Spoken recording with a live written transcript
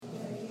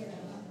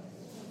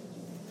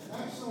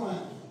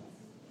Excellent.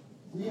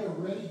 We are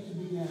ready to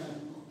begin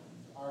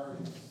our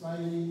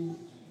exciting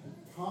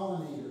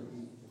pollinator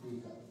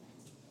Beako.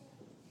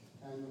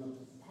 And the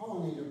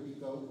pollinator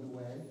Beako, in a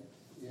way,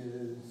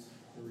 is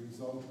the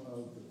result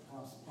of the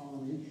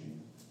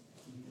cross-pollination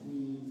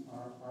between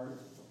our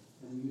art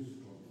and music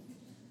programs.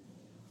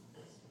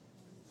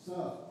 So,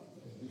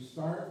 we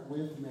start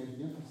with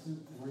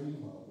Magnificent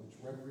Rainbow, which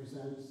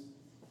represents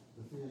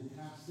the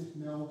fantastic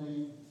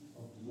melding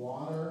of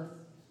water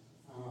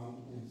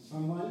and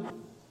sunlight.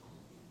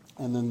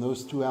 And then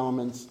those two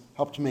elements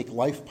help to make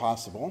life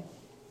possible.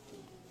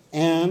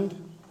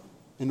 And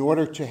in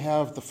order to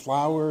have the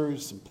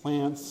flowers and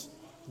plants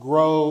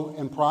grow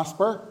and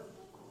prosper,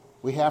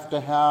 we have to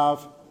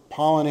have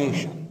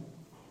pollination.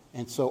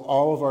 And so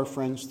all of our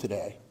friends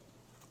today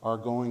are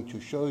going to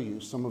show you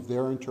some of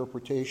their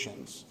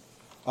interpretations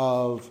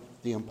of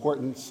the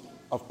importance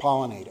of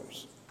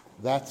pollinators.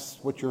 That's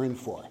what you're in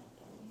for.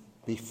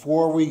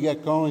 Before we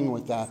get going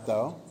with that,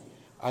 though,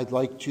 I'd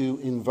like to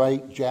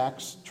invite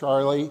Jax,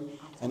 Charlie,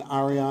 and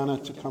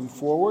Ariana to come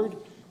forward,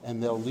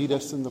 and they'll lead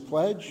us in the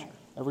pledge.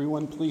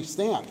 Everyone, please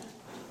stand.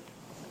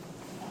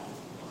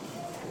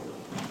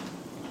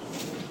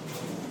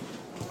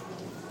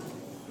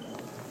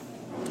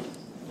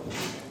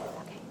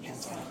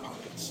 Hands out of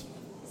pockets.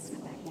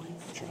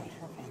 Charlie,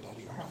 hand out of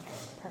your pocket.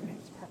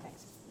 Perfect.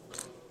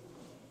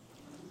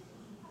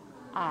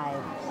 I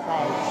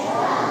pledge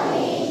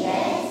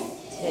allegiance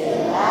to the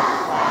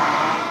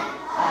flag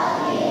of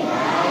the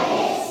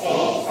United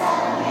States of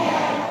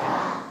America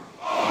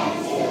and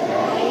to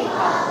the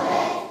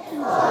republic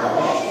for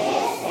which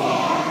it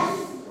stands,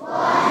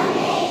 one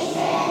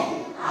nation,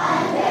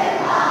 under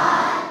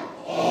God,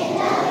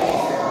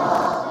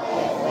 indivisible,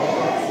 with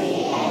liberty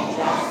and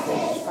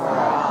justice for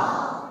all.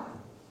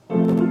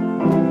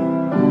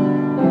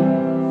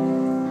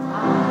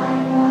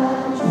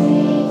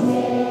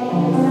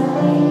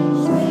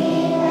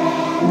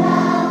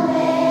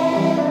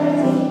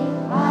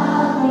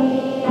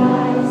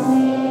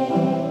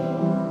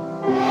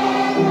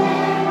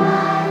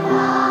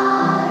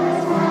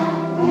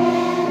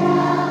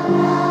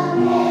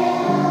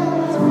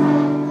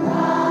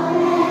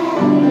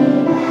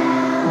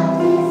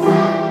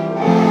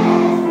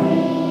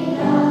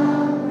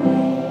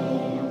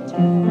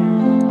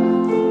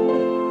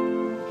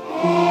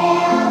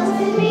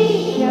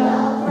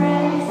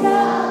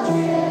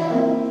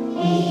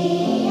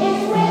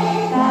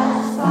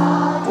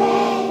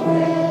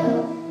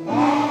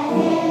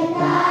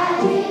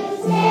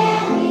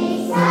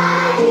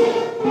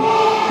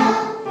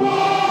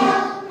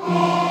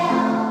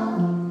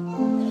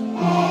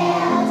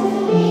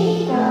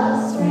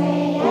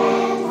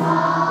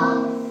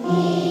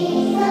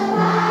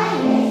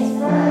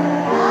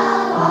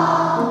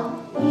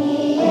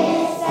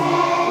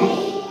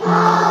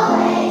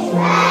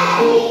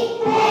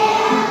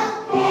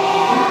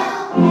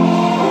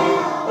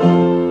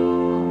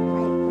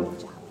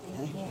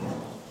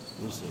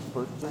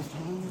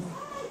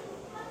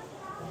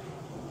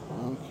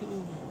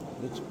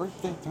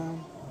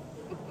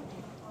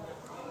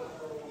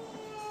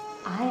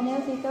 I know,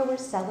 Beako, we're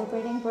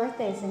celebrating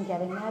birthdays and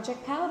getting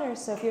magic powder.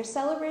 So if you're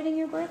celebrating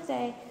your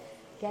birthday,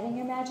 getting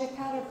your magic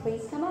powder,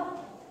 please come up.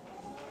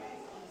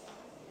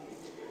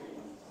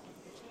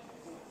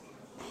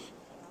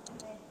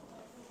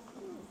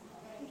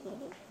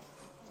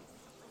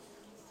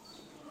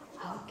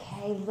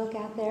 Okay, look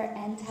out there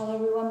and tell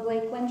everyone,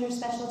 Blake, when's your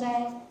special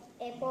day?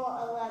 April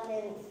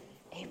 11th.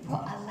 April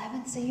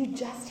 11th, so you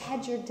just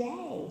had your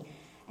day.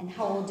 And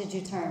how old did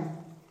you turn?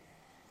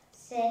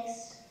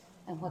 6.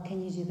 And what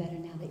can you do better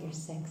now that you're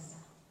 6?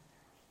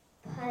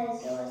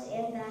 Puzzles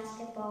and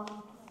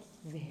basketball.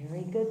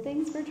 Very good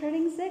things for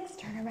turning 6.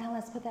 Turn around,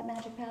 let's put that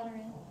magic powder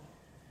in.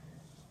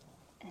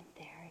 And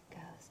there it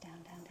goes, down.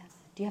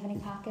 Do you have any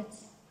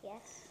pockets?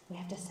 Yes. We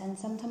have to send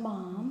some to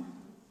Mom.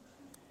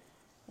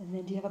 And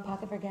then do you have a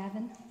pocket for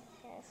Gavin?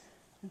 Yes.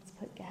 Let's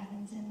put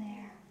Gavin's in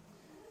there.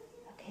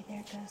 Okay, there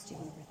it goes. Do you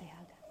want a birthday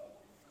hug?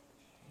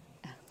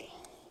 Okay.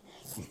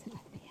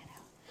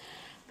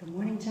 Good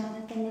morning,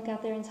 Jonathan. Look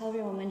out there and tell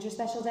everyone, when's your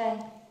special day?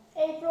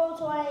 April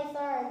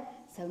 23rd.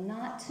 So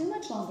not too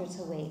much longer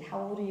to wait.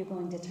 How old are you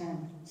going to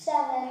turn? 7.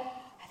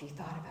 Have you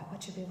thought about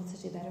what you'll be able to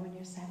do better when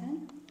you're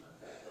 7?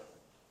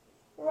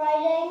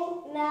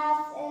 Writing,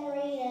 math, and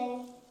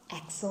reading.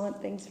 Excellent.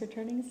 Thanks for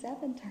turning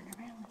 7. Turn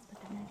around. Let's put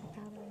the magic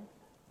powder in.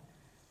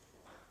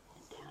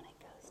 And down it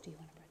goes. Do you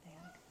want a birthday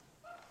hug?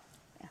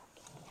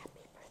 Okay.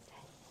 Happy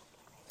birthday. Okay,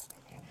 right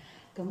over there.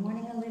 Good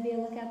morning,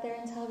 Olivia. Look out there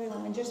and tell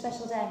everyone, when's your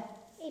special day?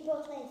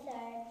 April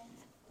 23rd.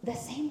 The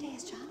same day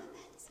as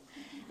Jonathan's.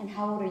 And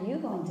how old are you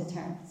going to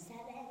turn? 7.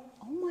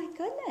 Oh my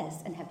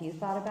goodness. And have you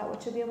thought about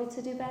what you'll be able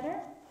to do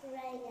better?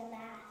 Writing and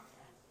math.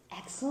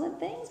 Excellent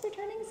things for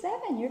turning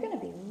 7. You're going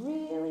to be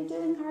really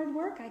doing hard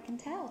work, I can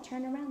tell.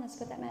 Turn around. Let's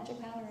put that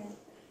magic powder in.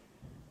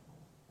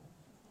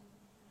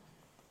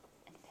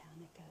 And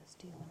down it goes.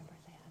 Do you want a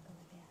birthday hug,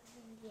 Olivia?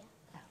 Yeah.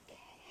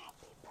 Okay.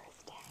 Happy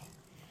birthday.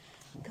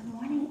 Good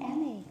morning,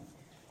 Emmy.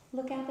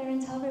 Look out there and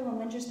tell everyone,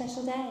 when's your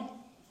special day?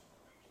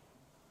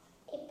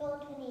 April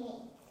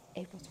 28th.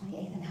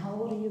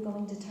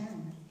 going to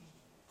turn?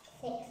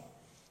 6.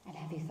 And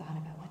have you thought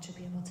about what you'll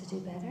be able to do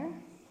better?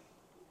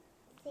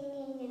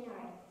 Singing and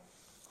art.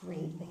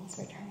 Great, thanks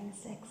for turning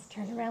 6.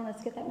 Turn around,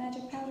 let's get that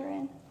magic powder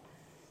in.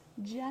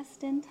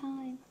 Just in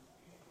time.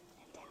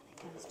 And down it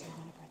goes. Do you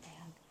want a birthday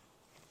hug?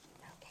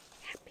 Okay,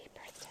 happy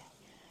birthday.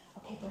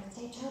 Okay,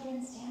 birthday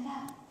children, stand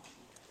up.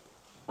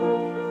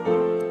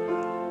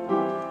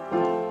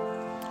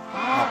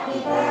 Happy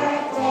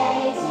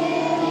birthday to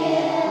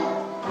you.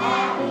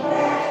 Happy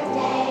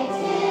birthday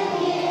to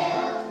you.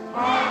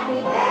 Happy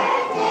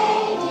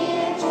birthday,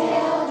 dear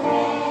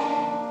children.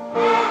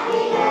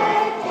 Happy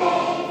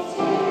birthday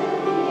to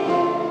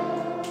you.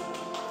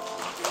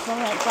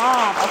 Excellent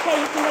job. Okay,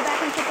 you can go back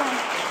and sit down.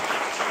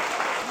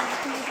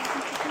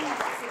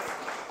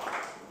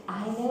 I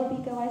know,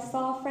 Beako, I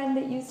saw a friend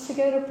that used to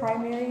go to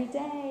primary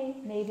day.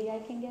 Maybe I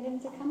can get him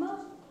to come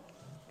up.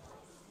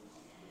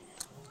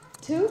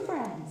 2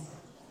 friends.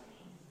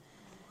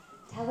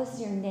 Tell us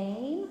your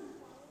name,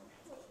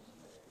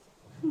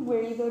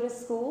 where you go to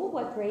school,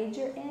 what grade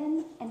you're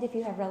in, and if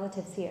you have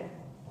relatives here.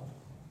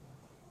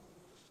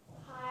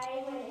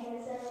 Hi, my name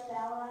is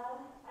Arabella.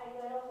 I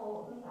go to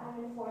Holton.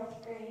 I'm in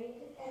 4th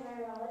grade, and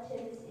my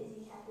relative is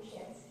Izzy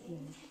Kapushansky.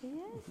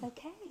 Yes,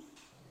 okay.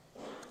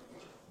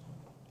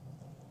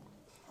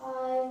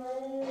 Hi, my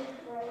name is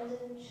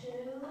Brendan Chu.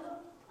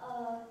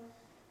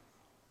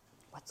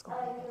 What school? I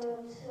go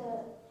to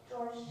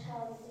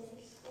Georgetown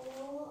City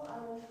School.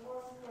 I'm in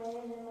 4th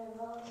grade, and my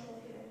relative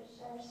here is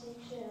Darcy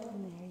Chu.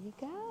 There you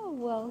go.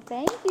 Well,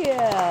 thank you. Good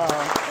job.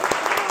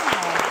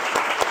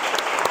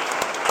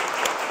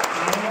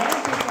 I know,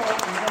 people.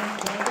 I'm going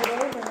to hand it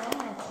over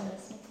now to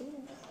Ms.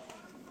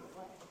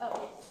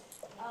 McFarland.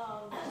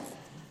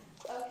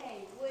 Okay,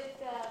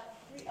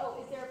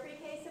 is there a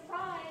pre-K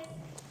surprise?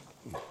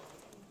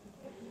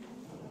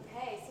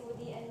 Okay, so would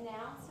the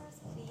announcers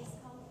please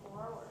come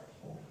forward?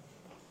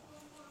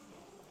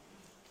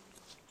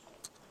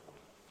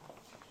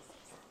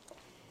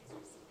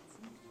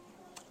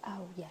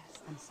 Oh, yes.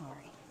 I'm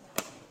sorry.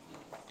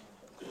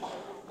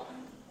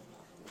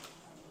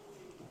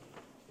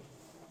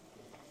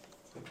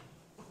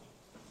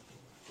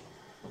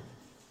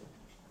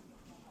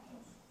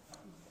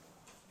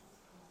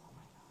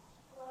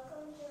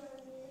 Welcome to our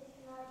music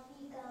and our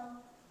Beako,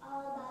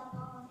 all about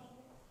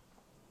pollinators.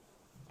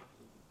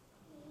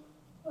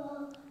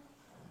 Well,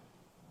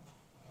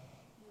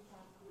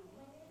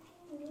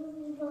 we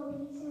will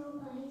be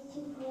somebody to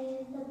play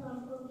with the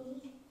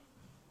bumblebee.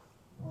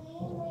 We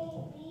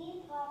make bee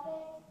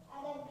puppets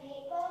out of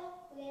paper,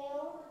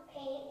 glue,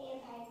 paint,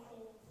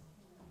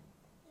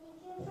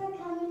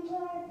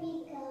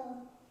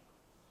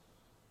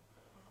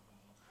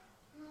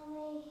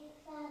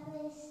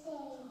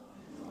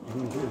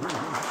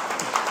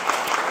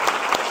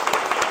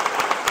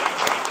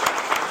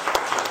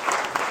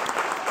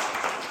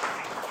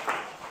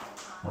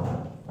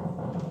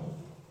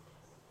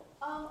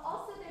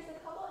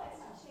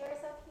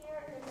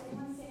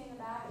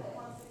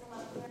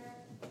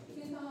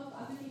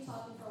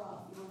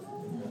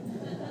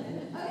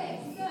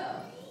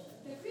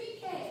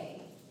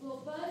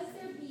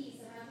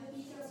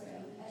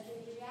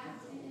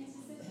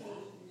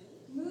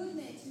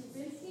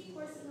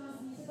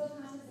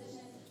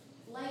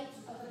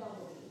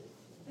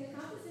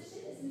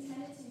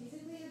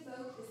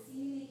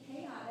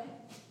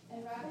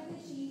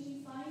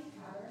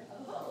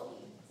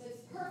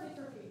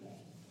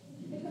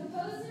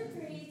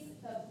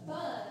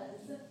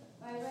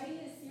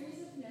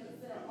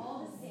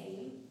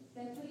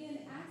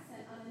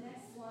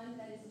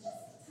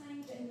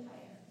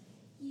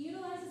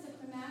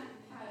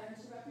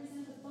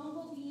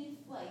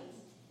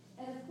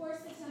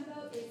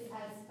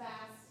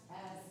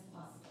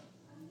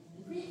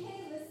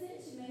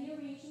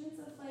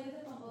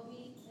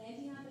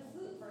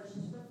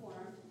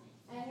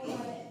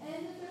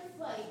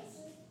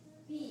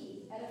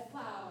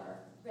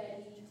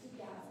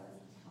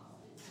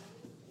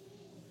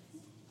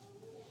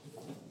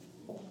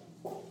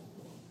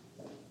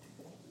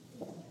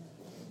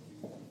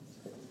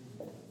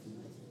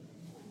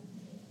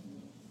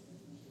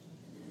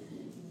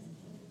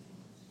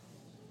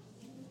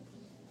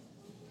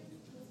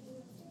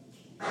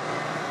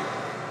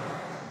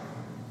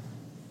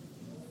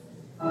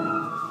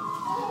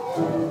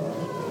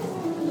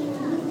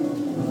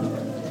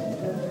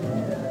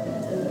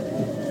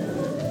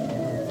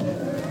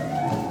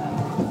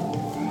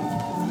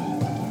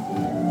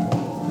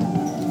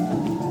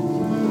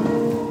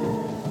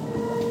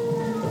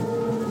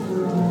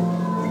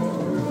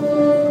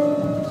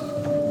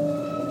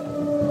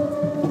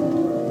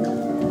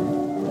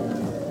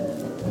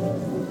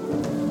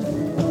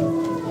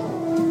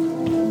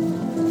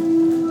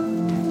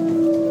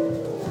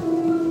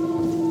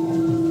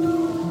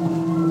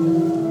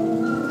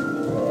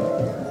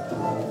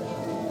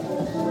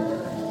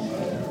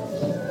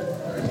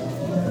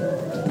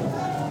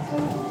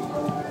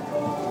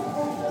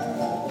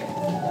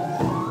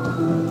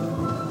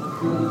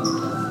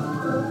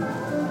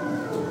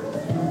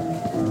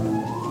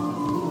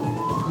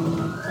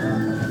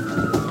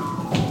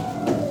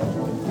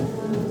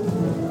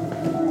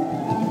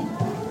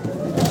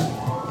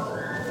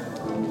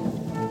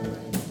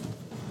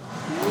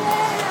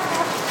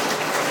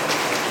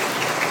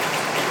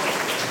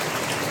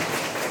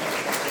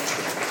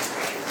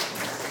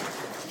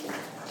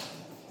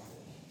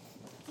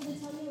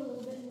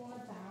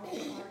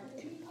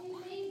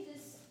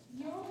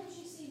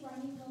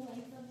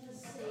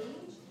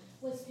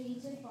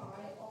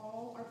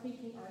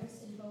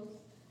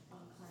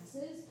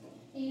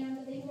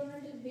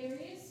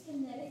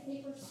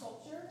 paper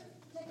sculpture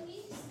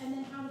techniques and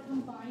then how to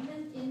combine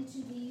them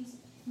into these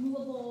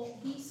movable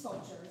bee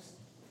sculptures.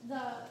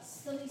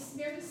 These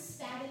very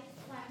static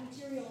flat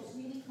materials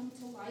really come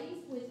to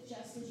life with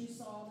just as you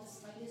saw the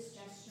slightest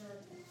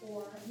gesture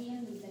or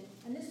hand movement.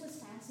 And this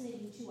was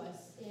fascinating to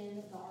us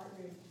in the art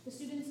room. The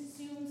students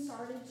soon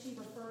started to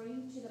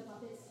referring to the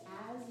puppets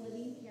as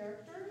living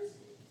characters,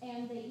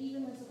 and they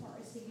even went so far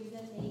as to give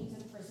them names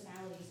and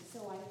personalities.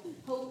 So I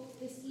hope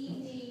this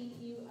evening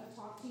you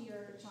talk to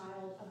your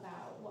child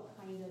about what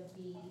kind of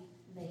bee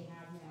they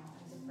have now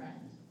as a friend.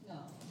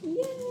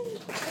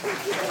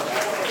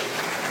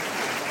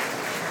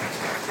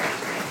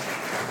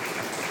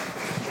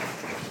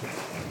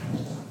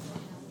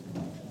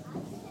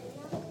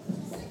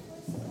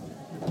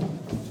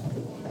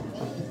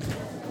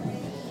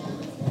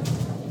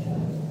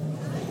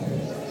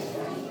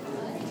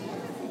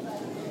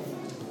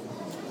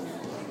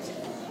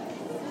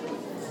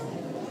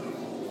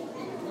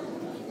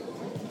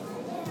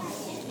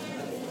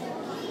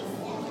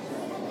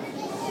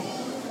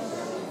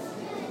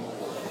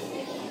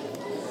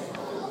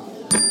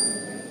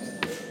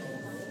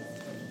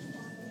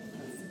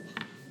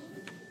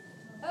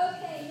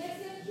 Okay, next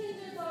we have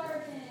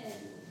kindergarten.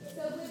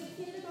 So would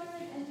the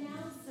kindergarten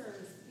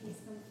announcers please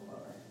come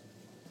forward?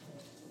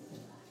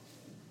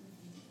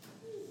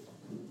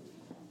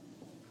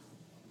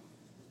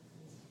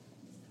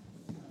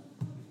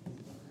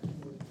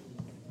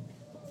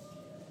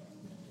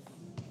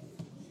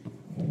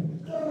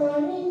 Good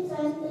morning,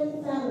 friends and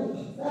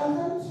family.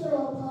 Welcome to a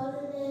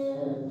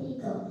pollinator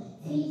Beako,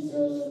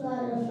 featuring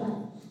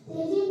butterflies.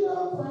 Did you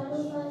know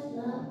butterflies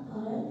love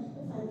pollen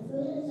and find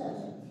food in such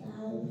a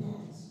flying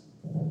plants?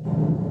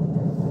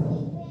 We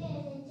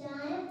created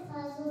giant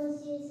puzzles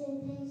using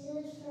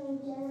pictures from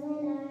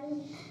German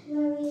artist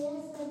Maria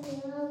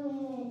Sabina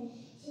Mary.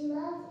 She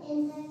loved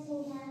insects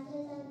and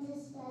captured them to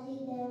study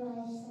their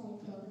life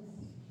cycles.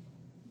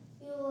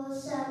 We will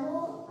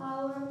assemble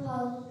our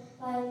puzzles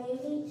by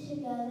moving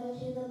together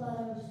to the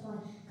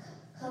butterfly,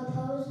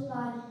 composed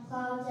by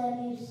Cloud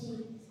WC.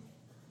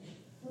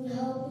 We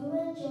hope you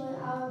enjoy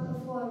our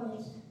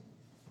performance.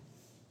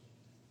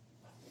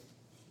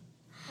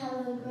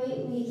 Have a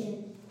great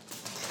weekend.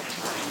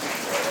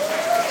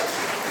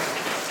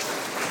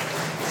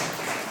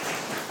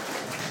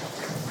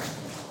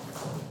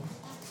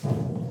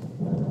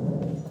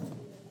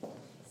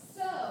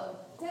 So,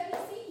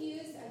 WC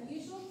used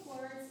unusual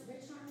chords,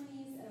 rich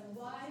harmonies, and a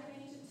wide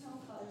range of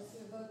tone colors to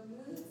evoke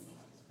moods,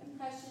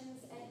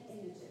 impressions, and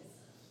images.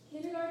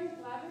 Kindergarten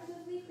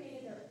collaboratively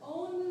created their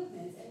own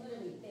movements, and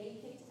literally they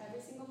picked every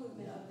single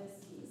movement of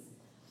this piece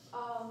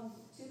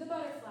to the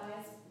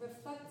butterflies,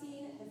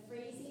 reflecting the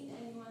phrasing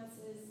and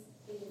nuances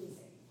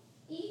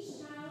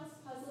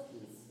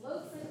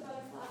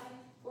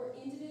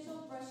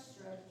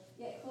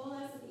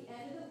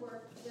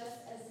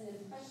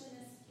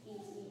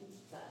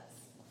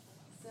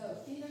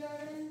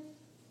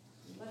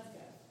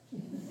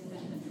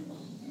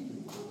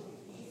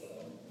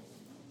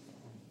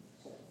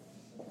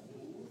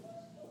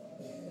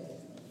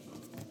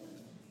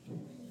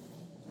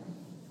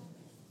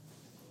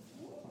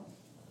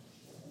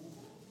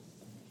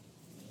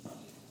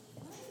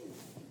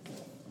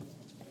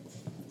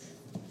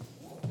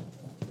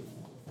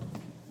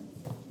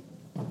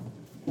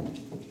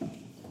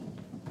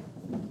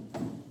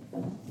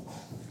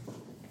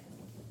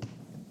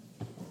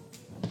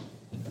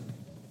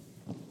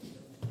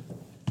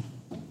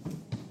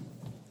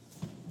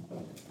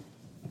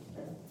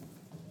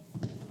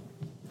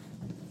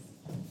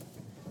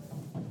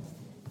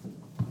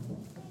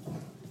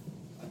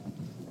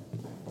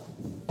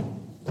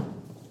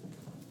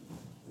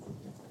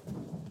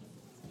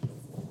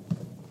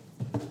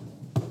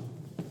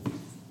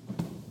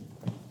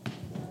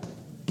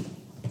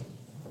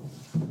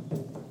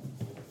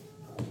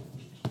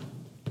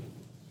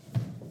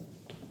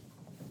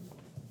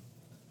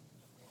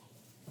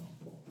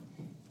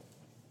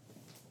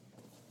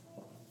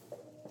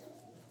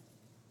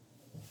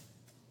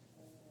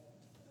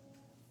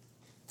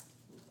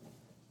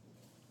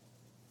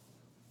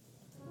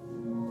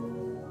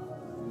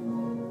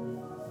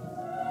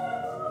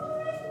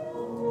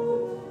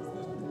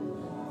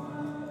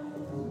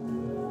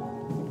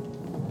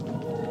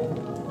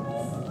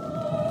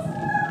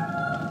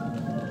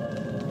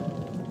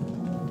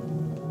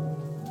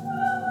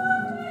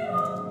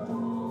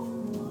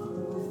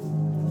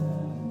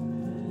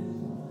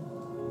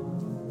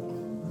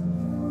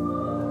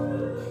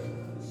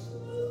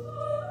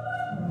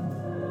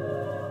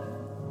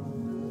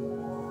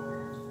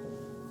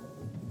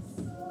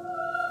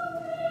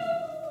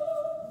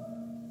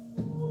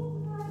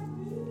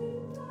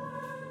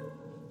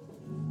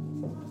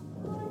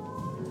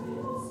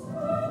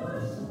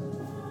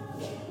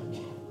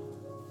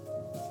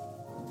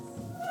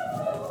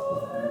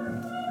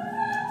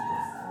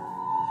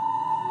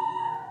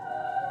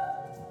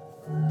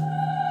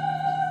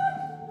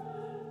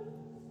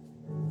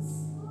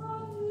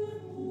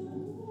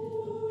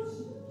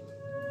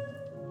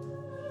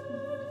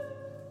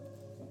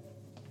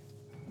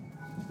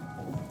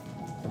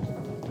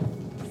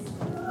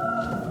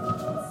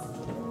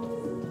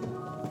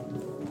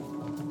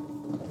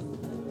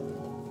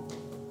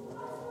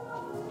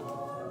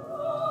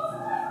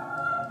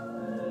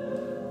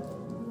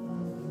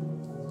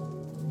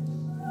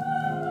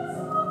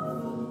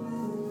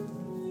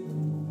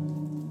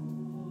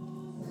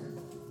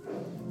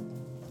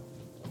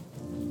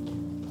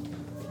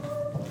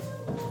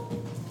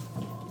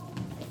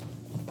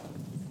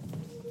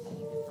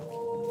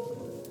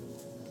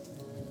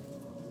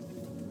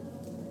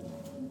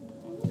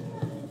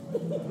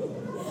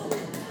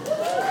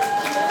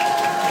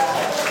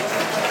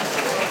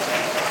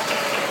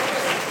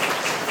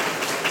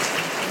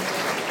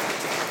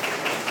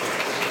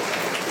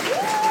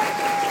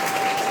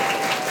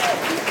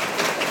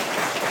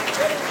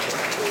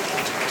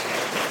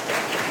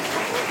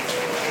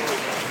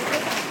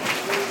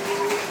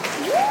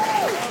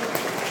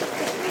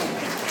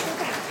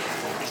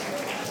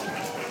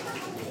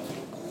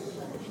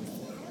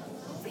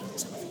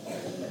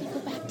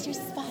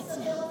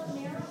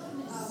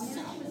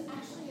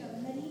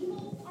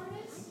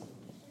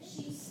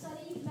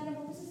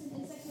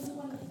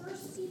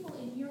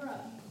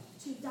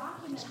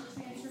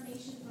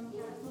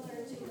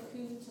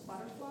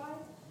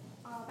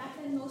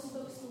most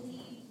folks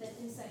believe that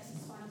insects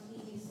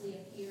spontaneously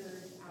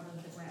appeared out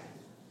of the ground.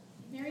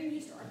 Marion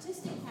used her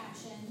artistic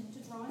passion to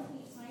draw and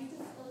paint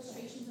scientific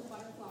illustrations of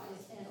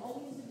butterflies and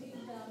always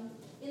depicted them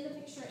in the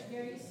picture at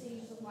various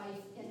stages of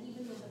life and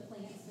even with the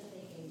plants that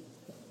they ate.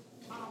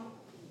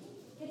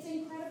 It's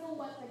incredible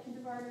what the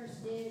kindergartners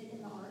did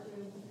in the art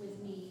room with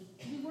me.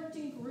 We worked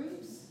in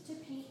groups to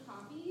paint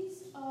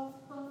copies of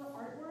her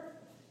artwork.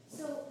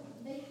 So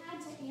they had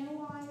to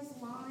analyze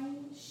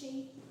line,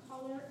 shape,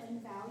 color,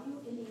 and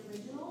value in the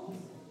originals,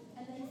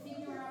 and then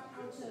figure out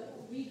how to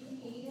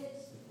recreate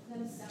it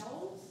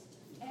themselves,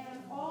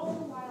 and all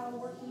the while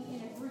working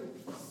in a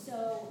group.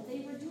 So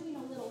they were doing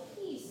a little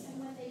piece, and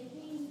when they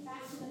came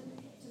back to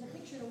the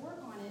picture to work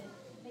on it,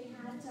 they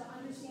had to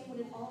understand what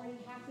had already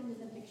happened in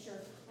the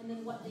picture, and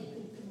then what they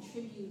could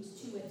contribute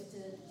to it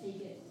to take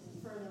it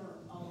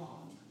further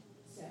along.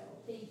 So,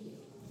 thank you.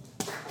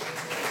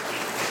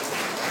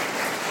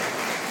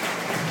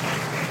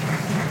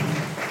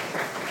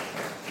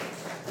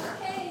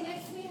 Okay,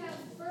 next we have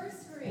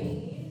first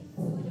grade.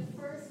 So would the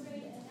first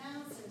grade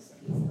announcers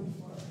please come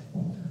forward?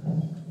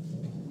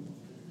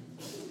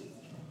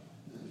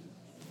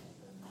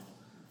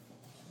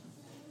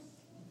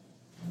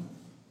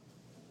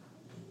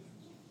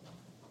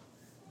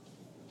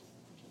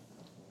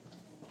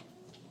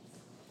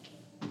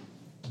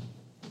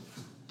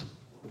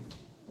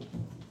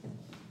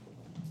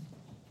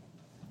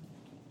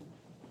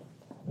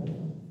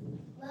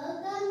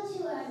 Welcome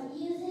to our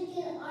music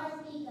and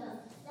art Beako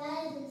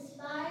that is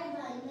inspired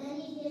by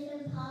many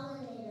different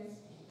pollinators.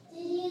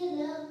 Did you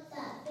know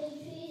that fig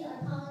trees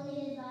are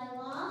pollinated by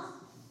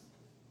wasps?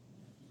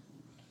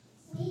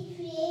 We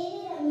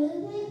created a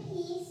movement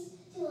piece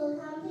to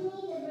accompany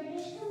the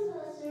British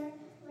composer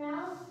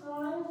Ralph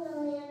Vaughan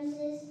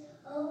Williams'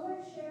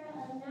 overture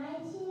of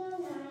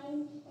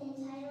 1909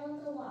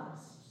 entitled The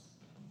Wasps.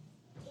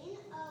 In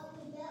oak,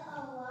 we built a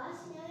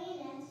wasp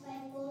marionettes by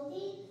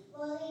folding,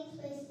 rolling,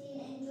 twisting,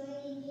 and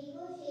joining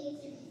paper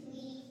shapes into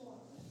 3D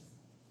forms.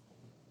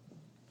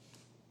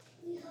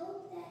 We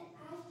hope that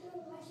after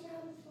watching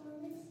our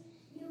performance,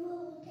 you will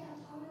look at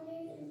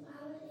pollinators and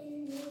flowers in a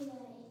new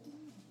way.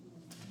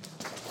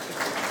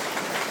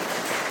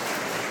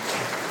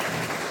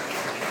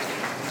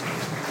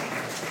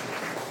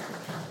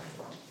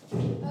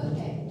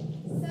 Okay,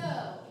 so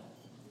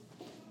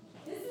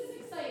this is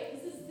exciting.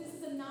 This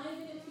is a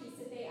 9-minute piece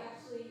that they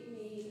actually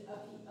made a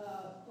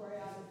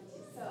choreography to.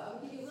 So I'll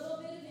give you a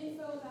little bit of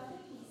info about the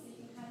piece so you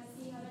can kind of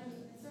see how their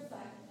movements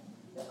reflect.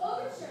 The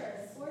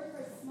overture, scored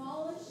for a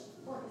smallish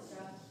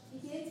orchestra,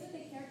 begins with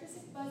the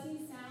characteristic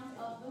buzzing sound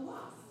of the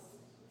wasps.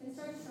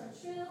 Constructed from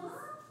trills,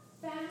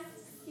 fast,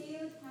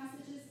 scaled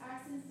passages,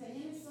 accents,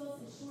 dynamic swells,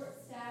 and short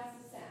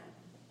stabs of sound.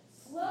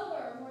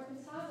 Slower, more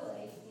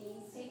cantabile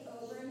themes take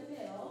over in the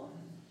middle,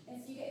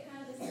 and so you get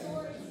kind of the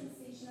soaring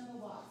sensation of a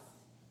wasp.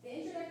 The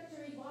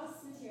introductory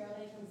wasp material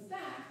then comes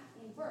back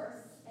in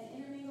bursts and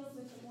intermingles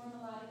with the more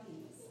melodic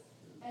themes.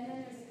 And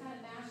then there's a kind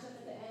of mashup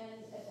at the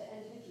end of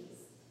the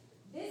piece.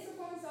 This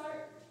performance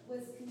art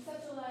was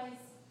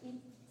conceptualized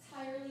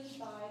entirely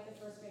by the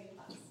first grade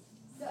class.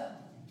 So,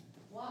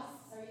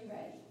 wasps, are you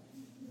ready?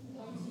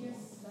 Come to your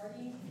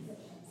starting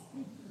positions.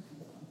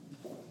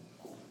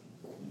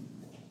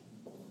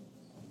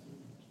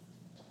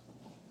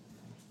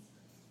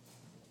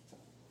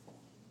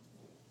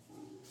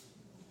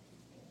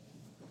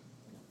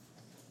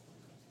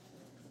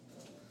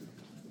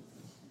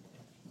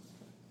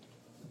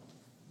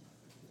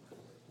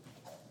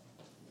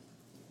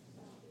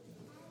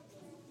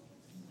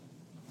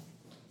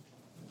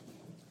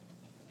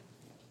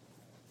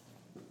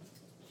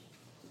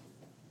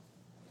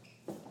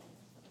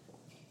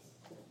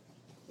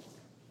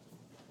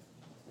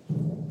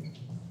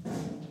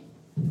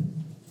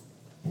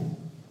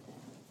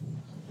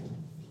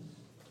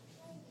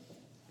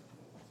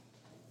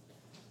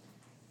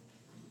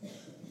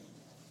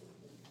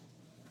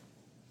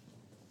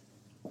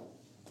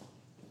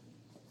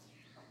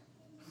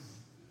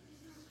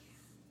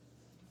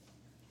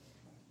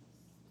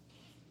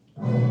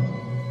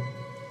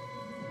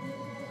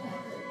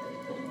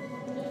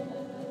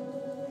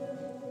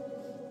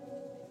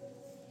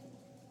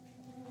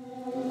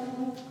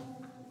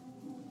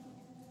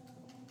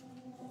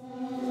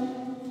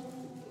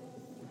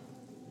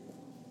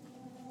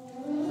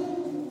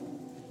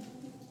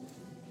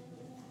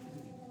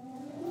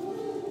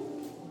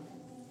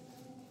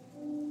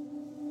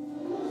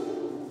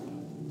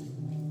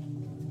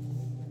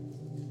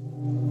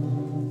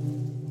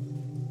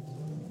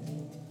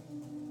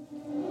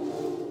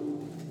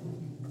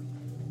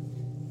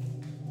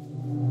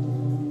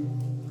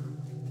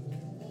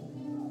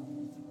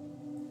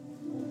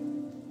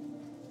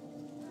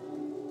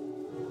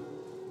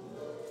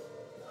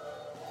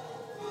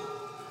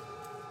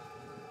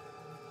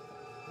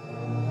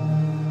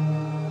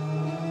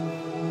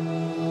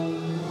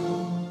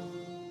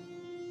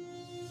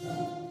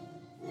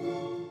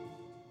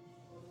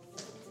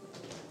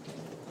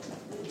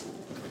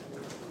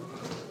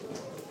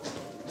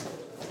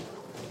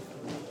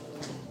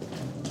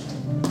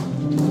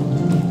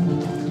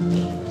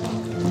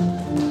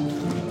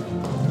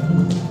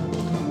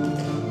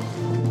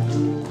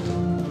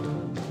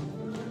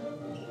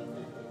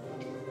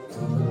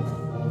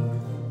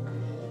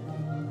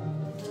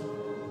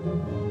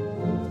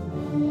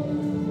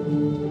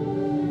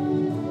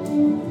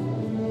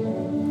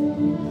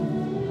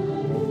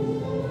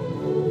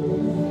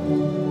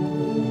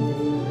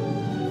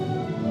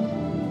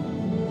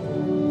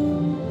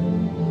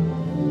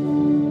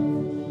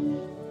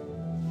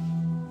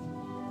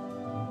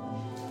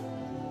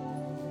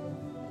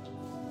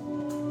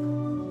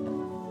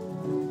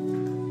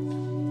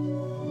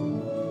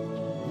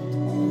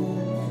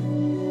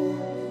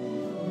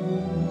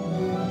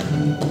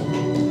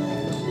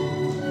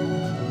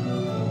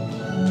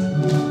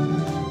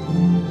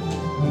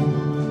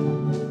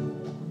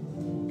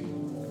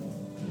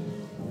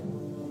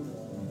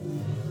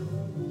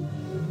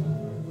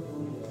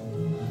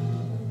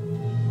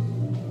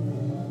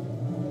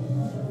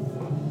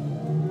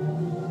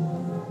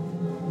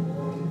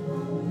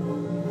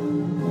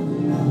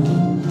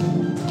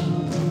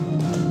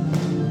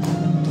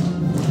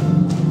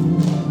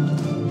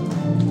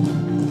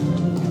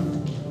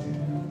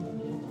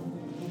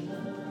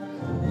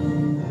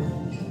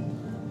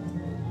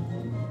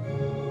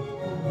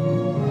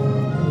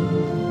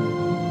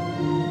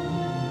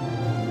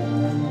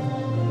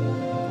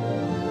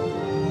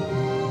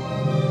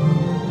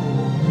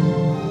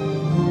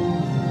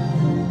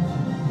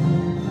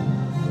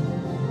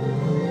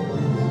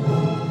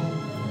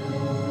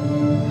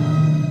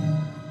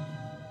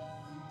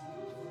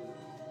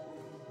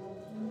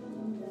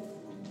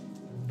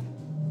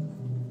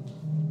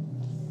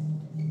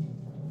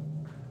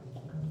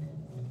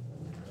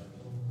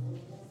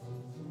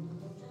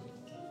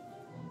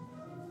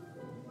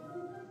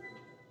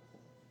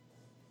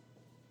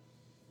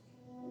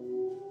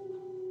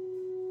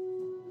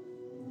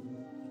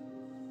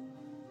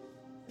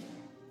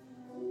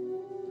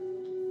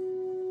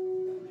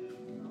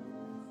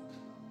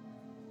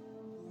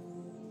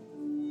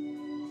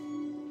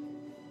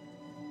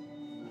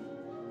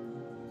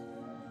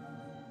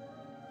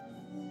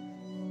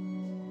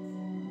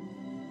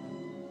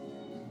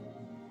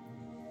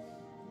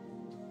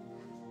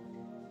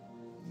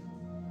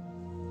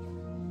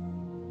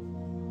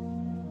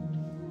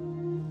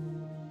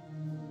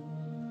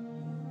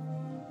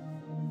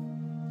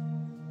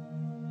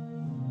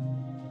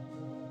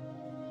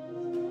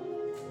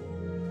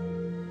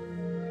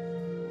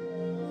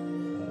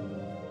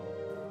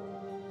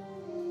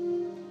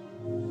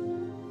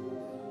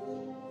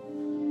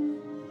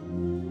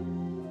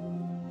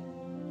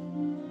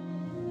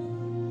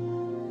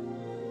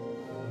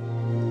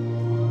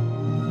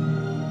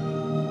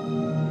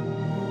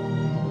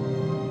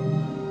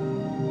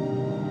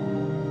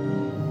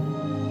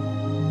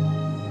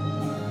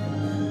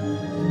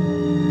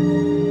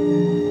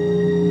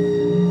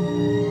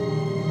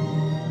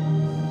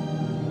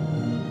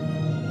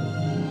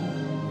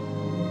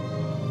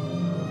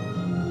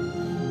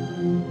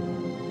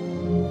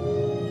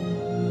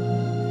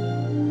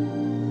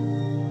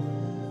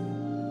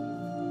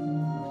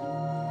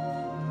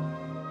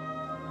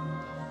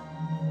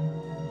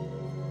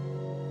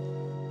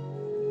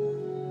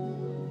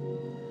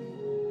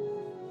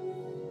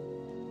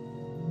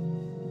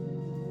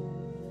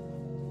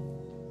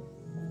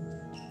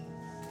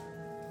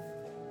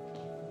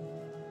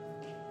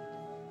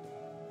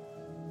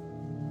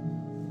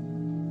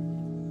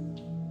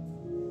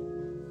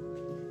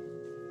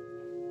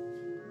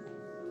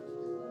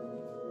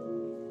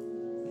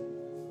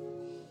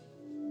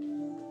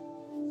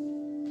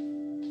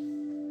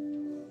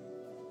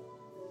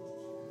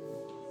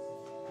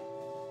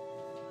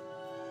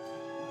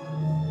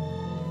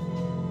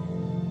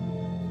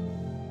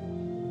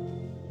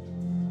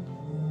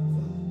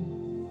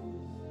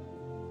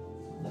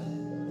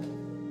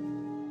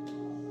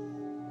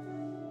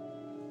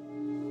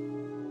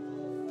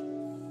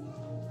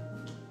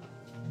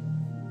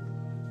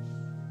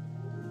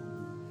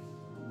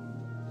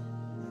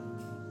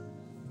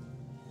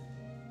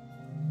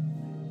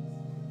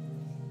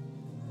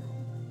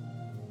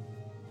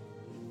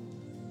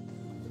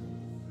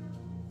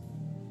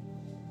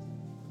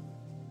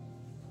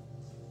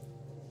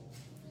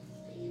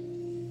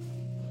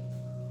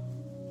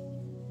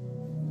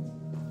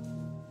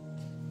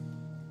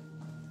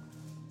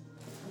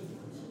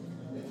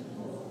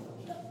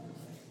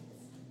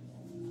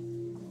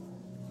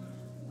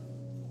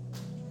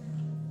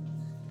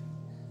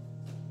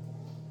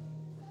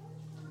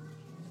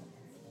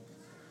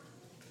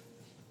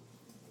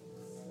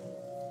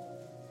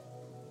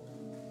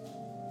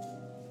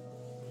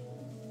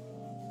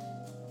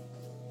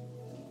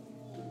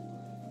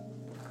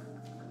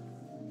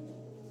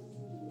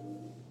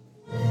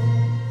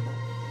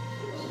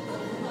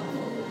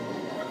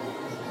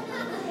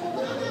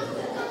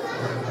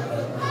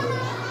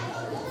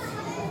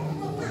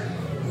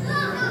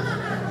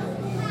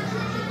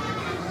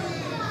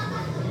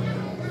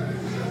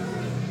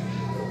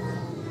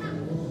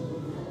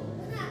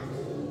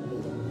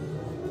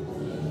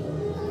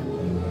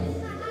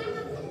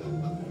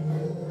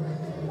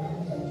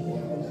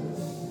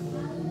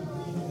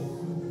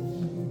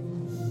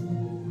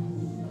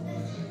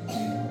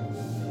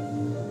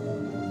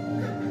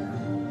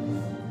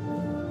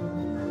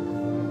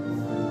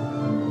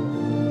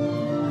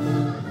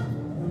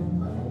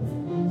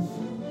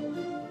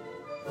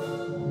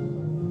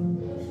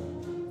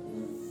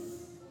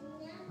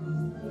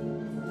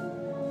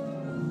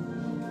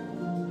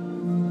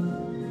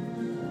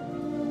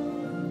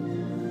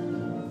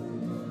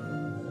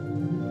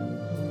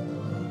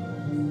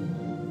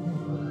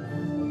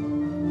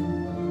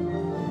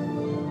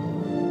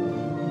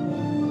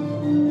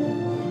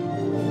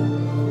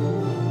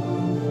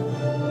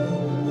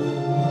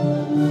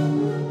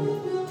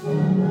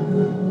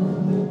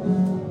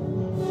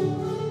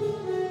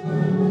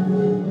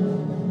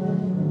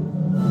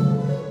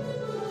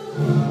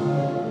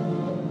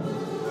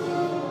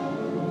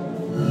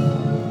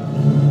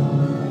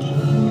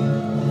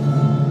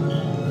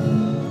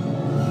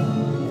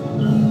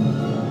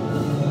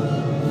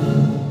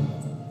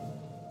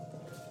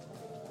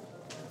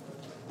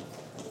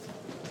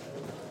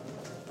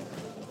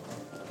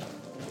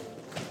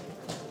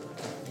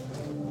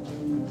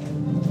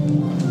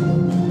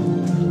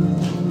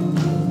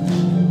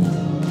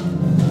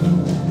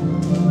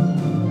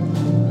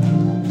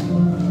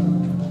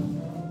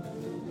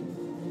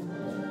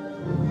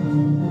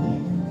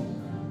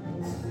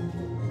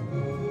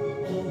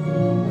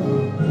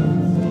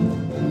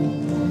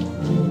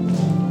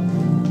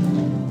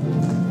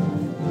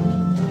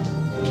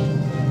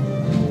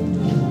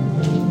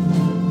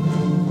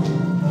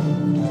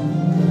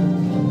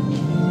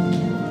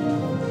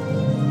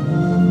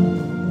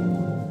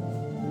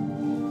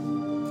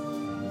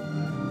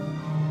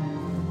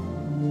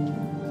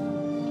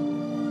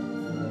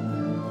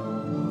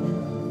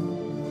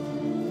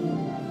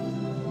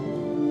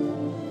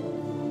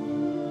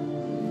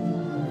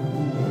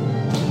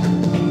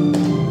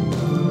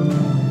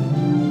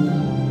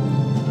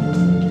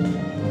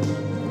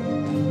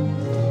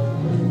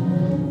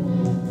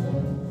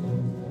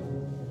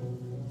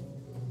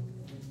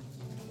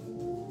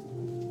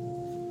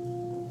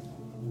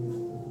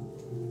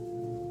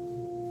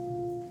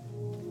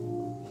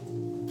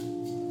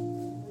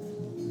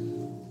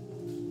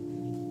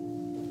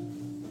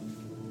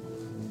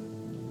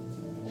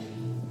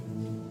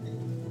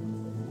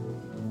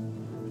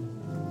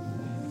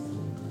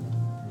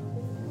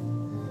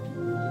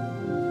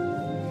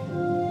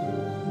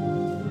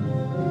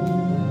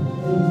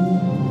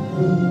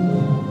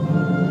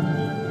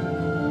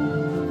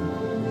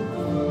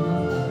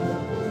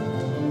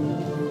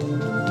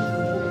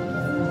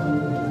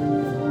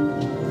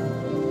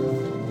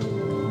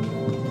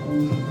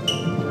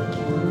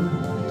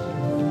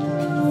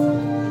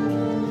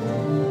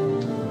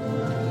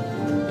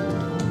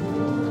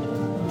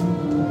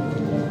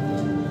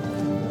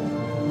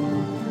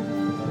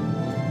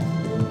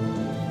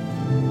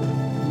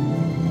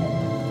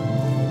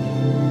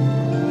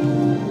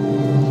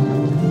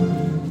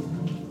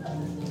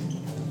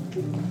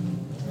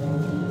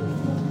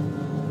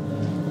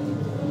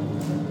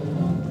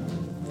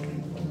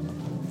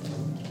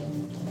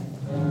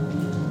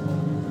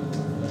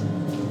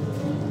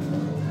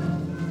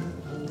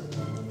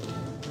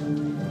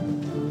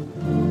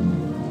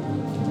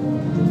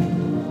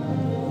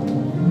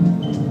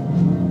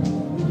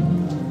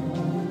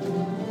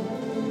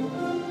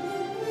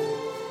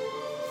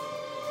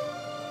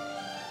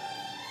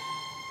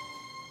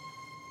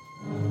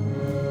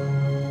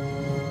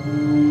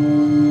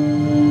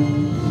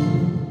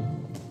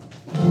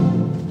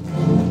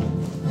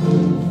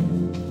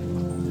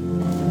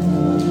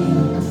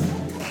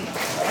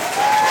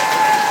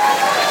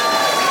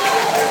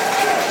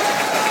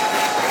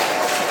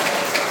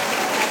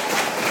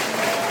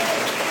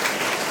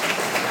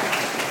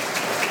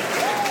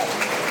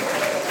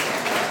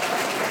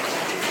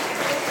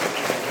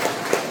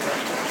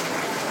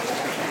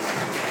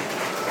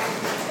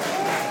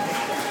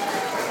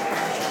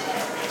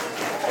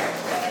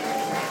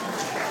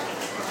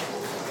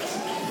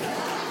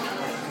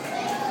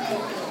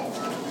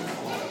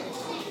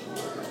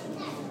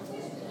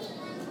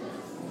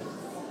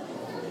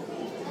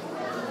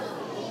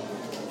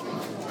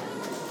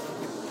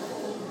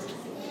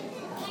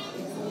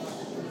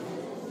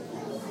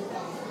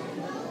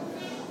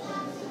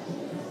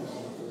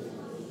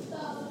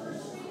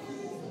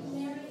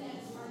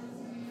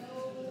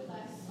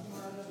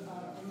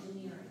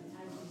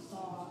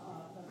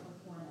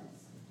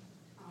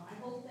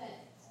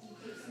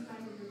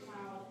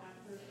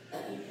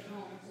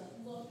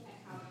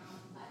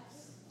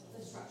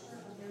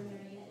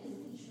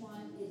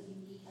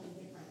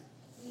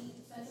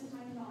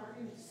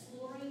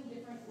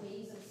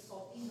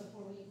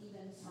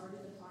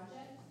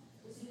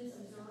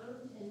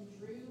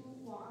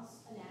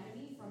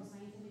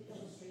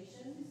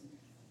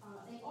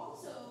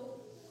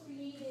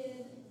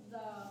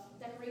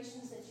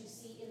 That you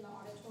see in the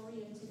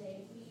auditorium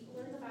today. We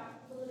learned a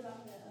little bit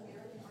about the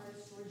American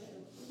artist Georgia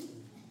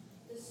O'Keeffe.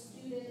 The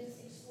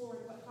students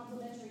explored what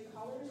complementary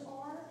colors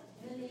are,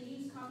 and then they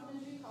used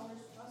complementary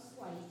colors plus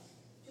white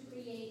to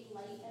create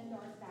light and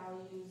dark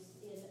values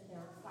in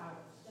their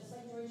flowers. Just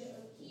like Georgia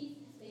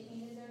O'Keeffe, they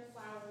painted their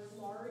flowers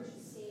large,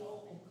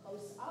 scale, and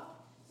close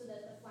up so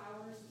that the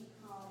flowers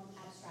become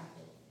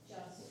abstracted,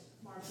 just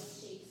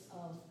marvelous shapes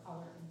of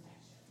color and texture.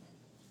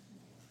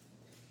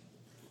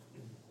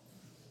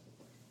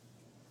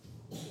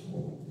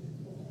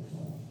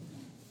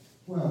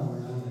 Well, we're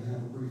now going to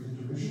have a brief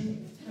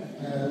intermission.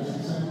 As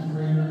the second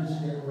graders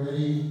get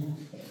ready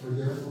for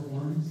their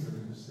performance, they're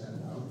going to step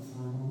out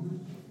for a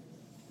moment.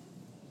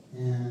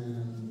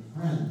 And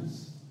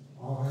friends,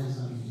 all eyes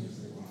on me as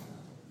they walk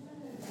out.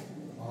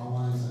 All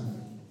eyes on me.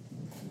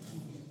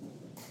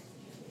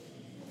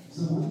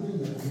 So one thing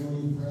that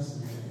really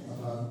impressed me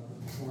about the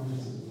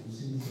performances we've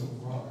seen so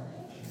far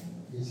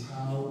is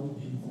how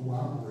you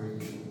cooperated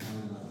with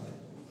one another,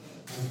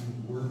 how you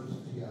worked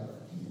together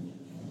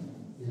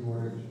in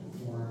order to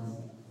perform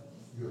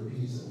your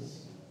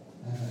pieces.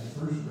 And that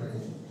first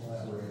grade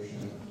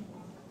collaboration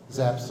is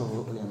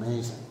absolutely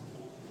amazing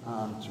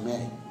to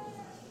me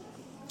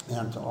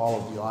and to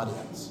all of the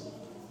audience.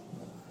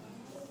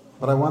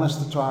 But I want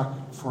us to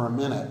talk for a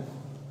minute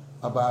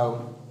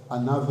about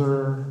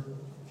another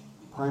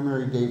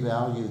primary day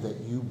value that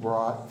you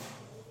brought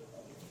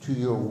to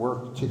your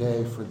work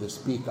today for this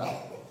Beako.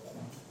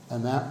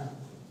 And that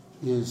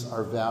is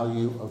our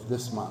value of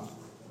this month,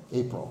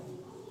 April.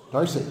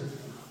 Darcy.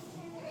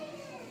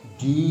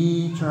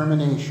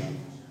 Determination.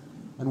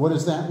 And what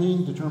does that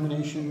mean?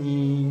 Determination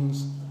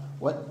means,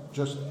 what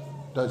just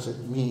does it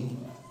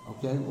mean?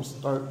 Okay, we'll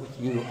start with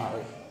you,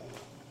 Ari.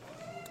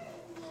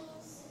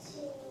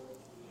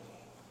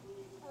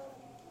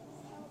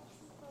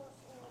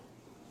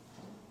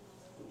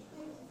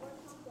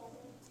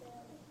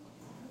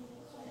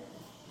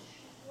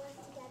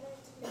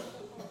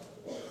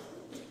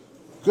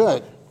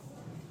 Good.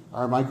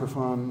 Our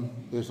microphone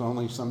is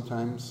only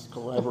sometimes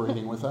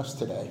collaborating with us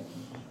today.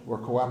 We're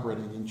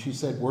cooperating. And she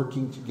said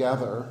working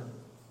together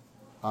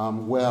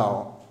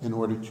well in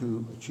order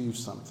to achieve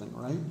something,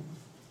 right?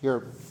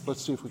 Here,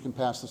 let's see if we can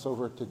pass this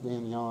over to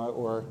Daniela,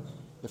 or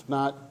if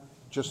not,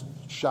 just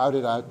shout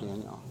it out,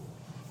 Danielle.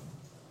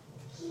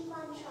 Keep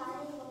on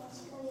trying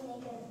when you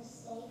make a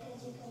mistake,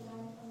 because you can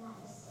learn from that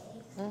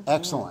mistake. Mm-hmm.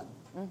 Excellent.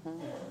 Mm-hmm.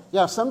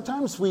 Yeah,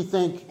 sometimes we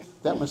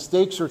think that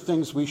mistakes are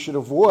things we should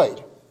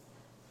avoid,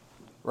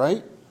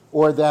 right?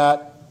 Or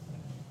that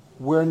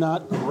we're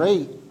not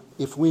great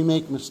if we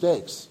make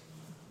mistakes.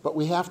 But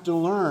we have to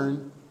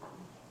learn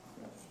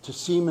to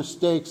see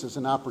mistakes as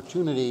an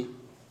opportunity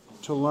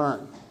to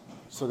learn.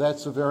 So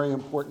that's a very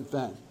important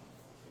thing.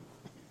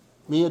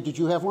 Mia, did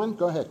you have one?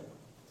 Go ahead.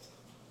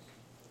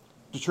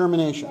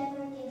 Determination.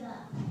 Never give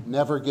up.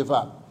 Never give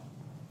up.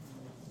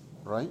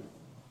 Right?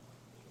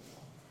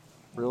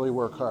 Really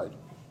work hard.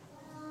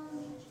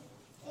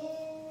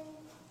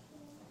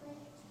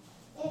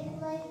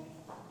 If like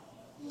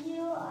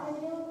you are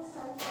doing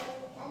something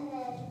and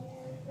then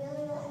you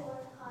really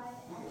work hard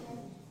and then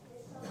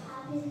you're so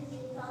happy because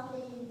you thought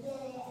that you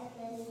did it and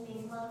then you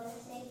made one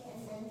mistake and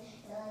then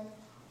you're like,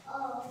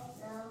 oh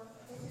no,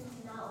 this is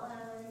not what I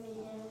want to be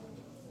doing.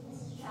 This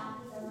is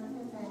traffic I want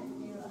to then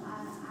do.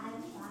 I'm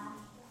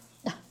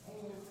fast.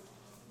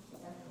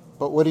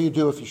 But what do you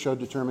do if you show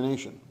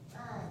determination? You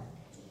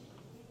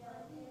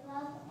don't give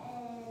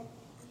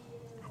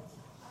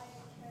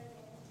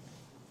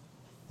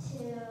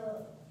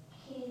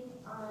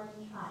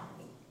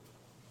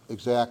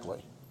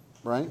Exactly.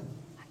 Right?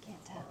 I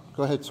can't tell.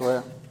 Go ahead,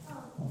 Sawyer.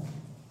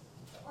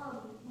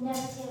 Never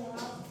give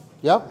up.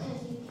 Yep.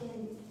 Because you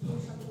can do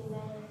something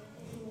better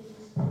if you make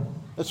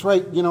mistakes. That's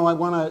right. You know, I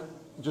want to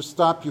just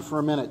stop you for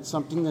a minute.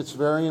 Something that's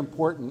very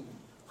important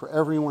for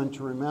everyone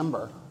to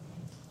remember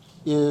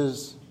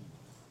is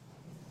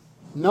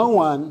no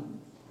one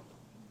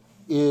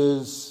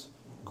is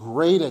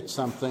great at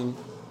something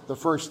the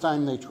first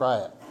time they try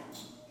it.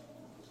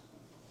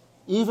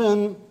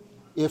 Even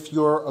if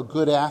you're a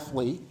good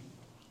athlete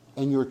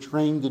and you're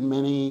trained in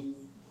many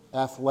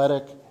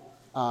athletic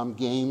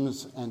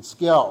games and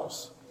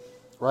skills,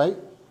 right?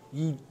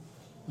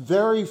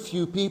 Very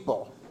few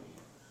people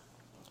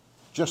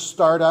just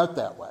start out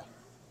that way.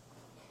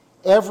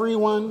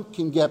 Everyone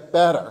can get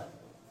better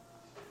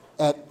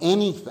at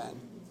anything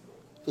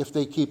if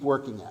they keep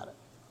working at it,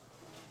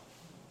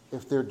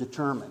 if they're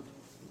determined,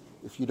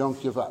 if you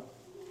don't give up.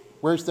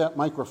 Where's that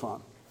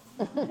microphone?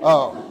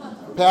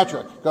 Oh,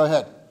 Patrick, go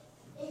ahead.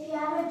 If you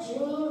have a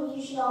dream,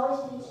 you should always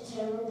be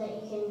determined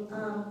that you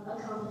can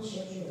accomplish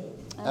your dream.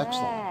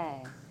 Excellent.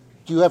 Hey.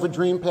 Do you have a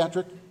dream,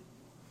 Patrick?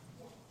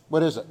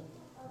 What is it?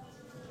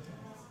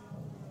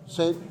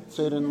 Say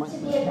it in my... To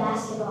be a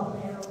basketball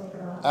player when we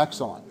grow up.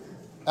 Excellent.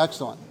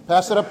 Excellent.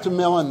 Pass it up to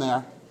Millen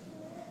there.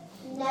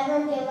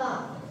 Never give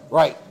up.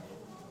 Right.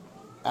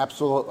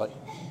 Absolutely.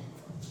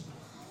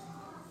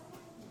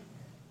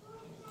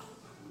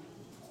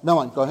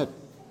 Millen, go ahead.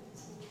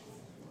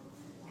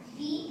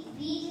 Be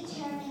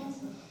determined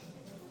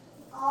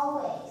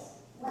always.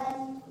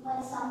 When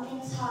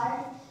something's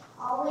hard,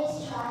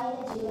 always try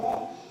to do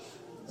it.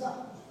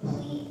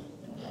 Please.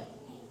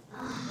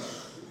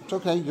 It's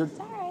okay. You're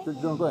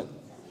right. doing great.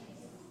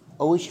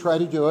 Always try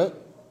to do it.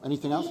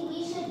 Anything else?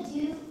 We should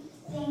do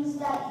things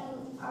that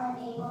you aren't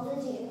able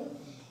to do.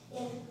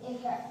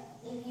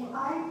 If you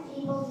aren't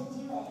able to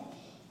do it,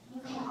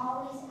 you can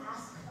always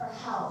ask for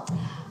help.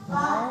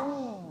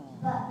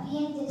 But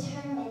being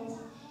determined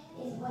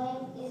is way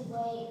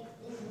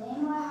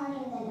more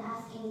harder than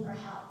asking for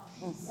help.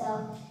 So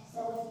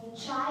if you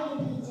try to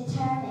be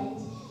determined,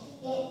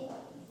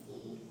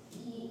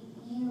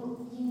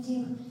 you do,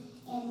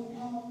 and if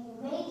you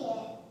make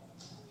it,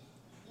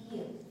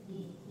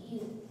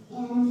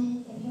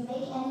 and if you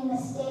make any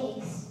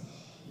mistakes,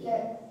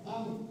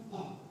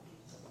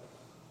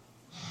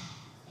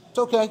 It's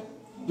okay.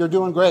 You're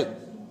doing great.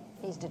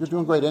 He's You're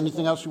doing great.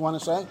 Anything else you want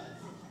to say?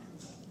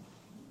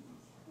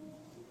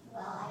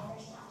 well, I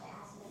first have to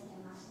ask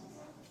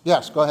Mr.Mufson.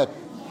 Yes, go ahead. Can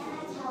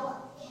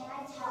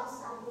I tell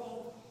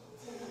something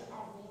to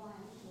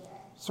everyone here?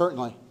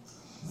 Certainly.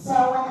 So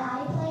when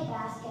I play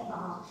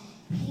basketball,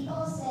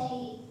 people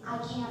say I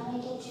can't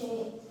make it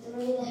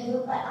through the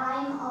hoop, but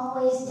I'm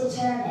always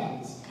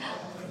determined.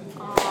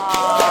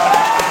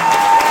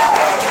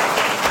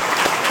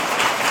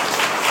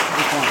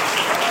 Good point.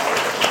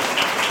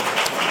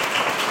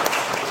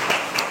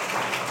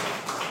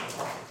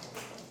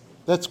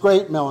 That's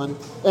great, Millen.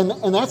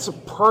 And that's a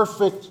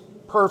perfect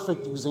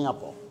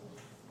example.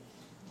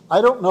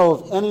 I don't know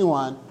of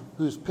anyone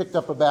who's picked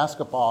up a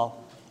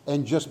basketball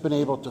and just been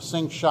able to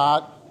sink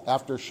shot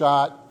after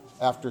shot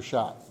after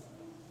shot.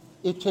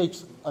 It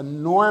takes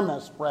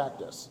enormous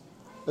practice,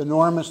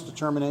 enormous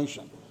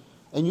determination.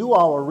 And you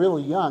all are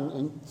really young,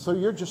 and so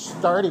you're just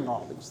starting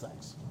all these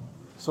things.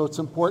 So it's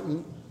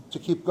important to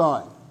keep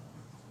going.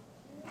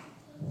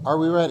 Are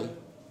we ready?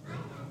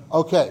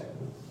 Okay.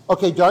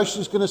 Okay,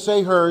 Darcy's going to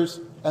say hers,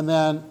 and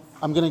then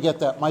I'm going to get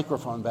that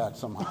microphone back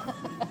somehow.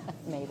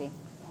 Maybe.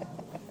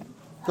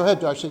 Go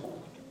ahead, Darcy.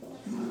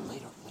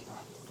 Later.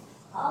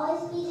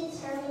 Always be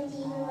determined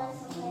even when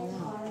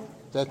something's hard.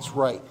 That's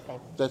right.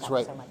 That's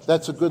right. So much.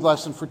 That's a good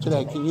lesson for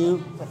today. Can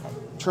you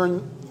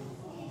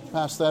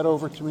pass that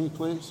over to me,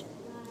 please?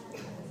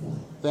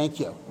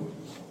 Thank you.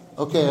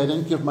 Okay, I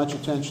didn't give much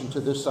attention to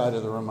this side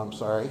of the room, I'm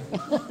sorry.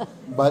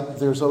 But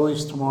there's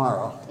always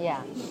tomorrow,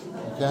 Yeah.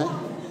 okay?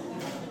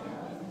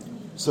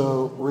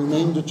 So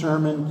remain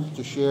determined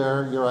to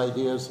share your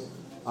ideas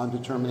on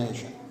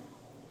determination.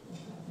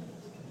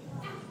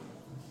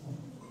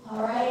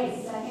 All right,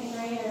 second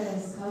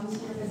graders, come to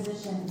your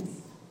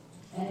positions.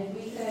 And if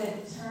we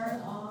could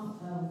turn off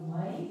the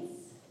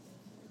lights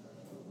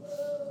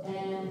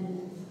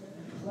and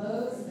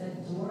close the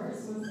doors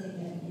once they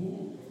get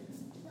in,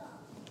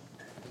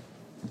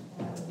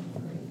 that would be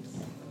great.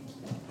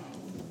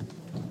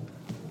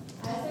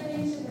 As they're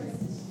into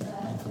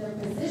their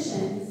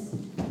positions,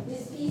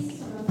 this piece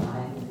from a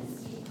 5-minute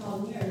suite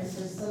called Mirrors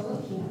for solo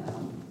piano.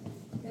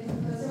 The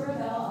composer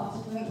Ravel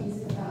often wrote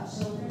music about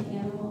children,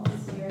 animals,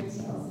 fairy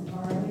tales, and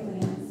faraway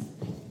lands.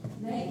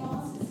 Night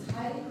Moss is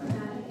highly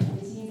chromatic and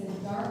contains a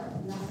dark,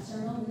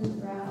 nocturnal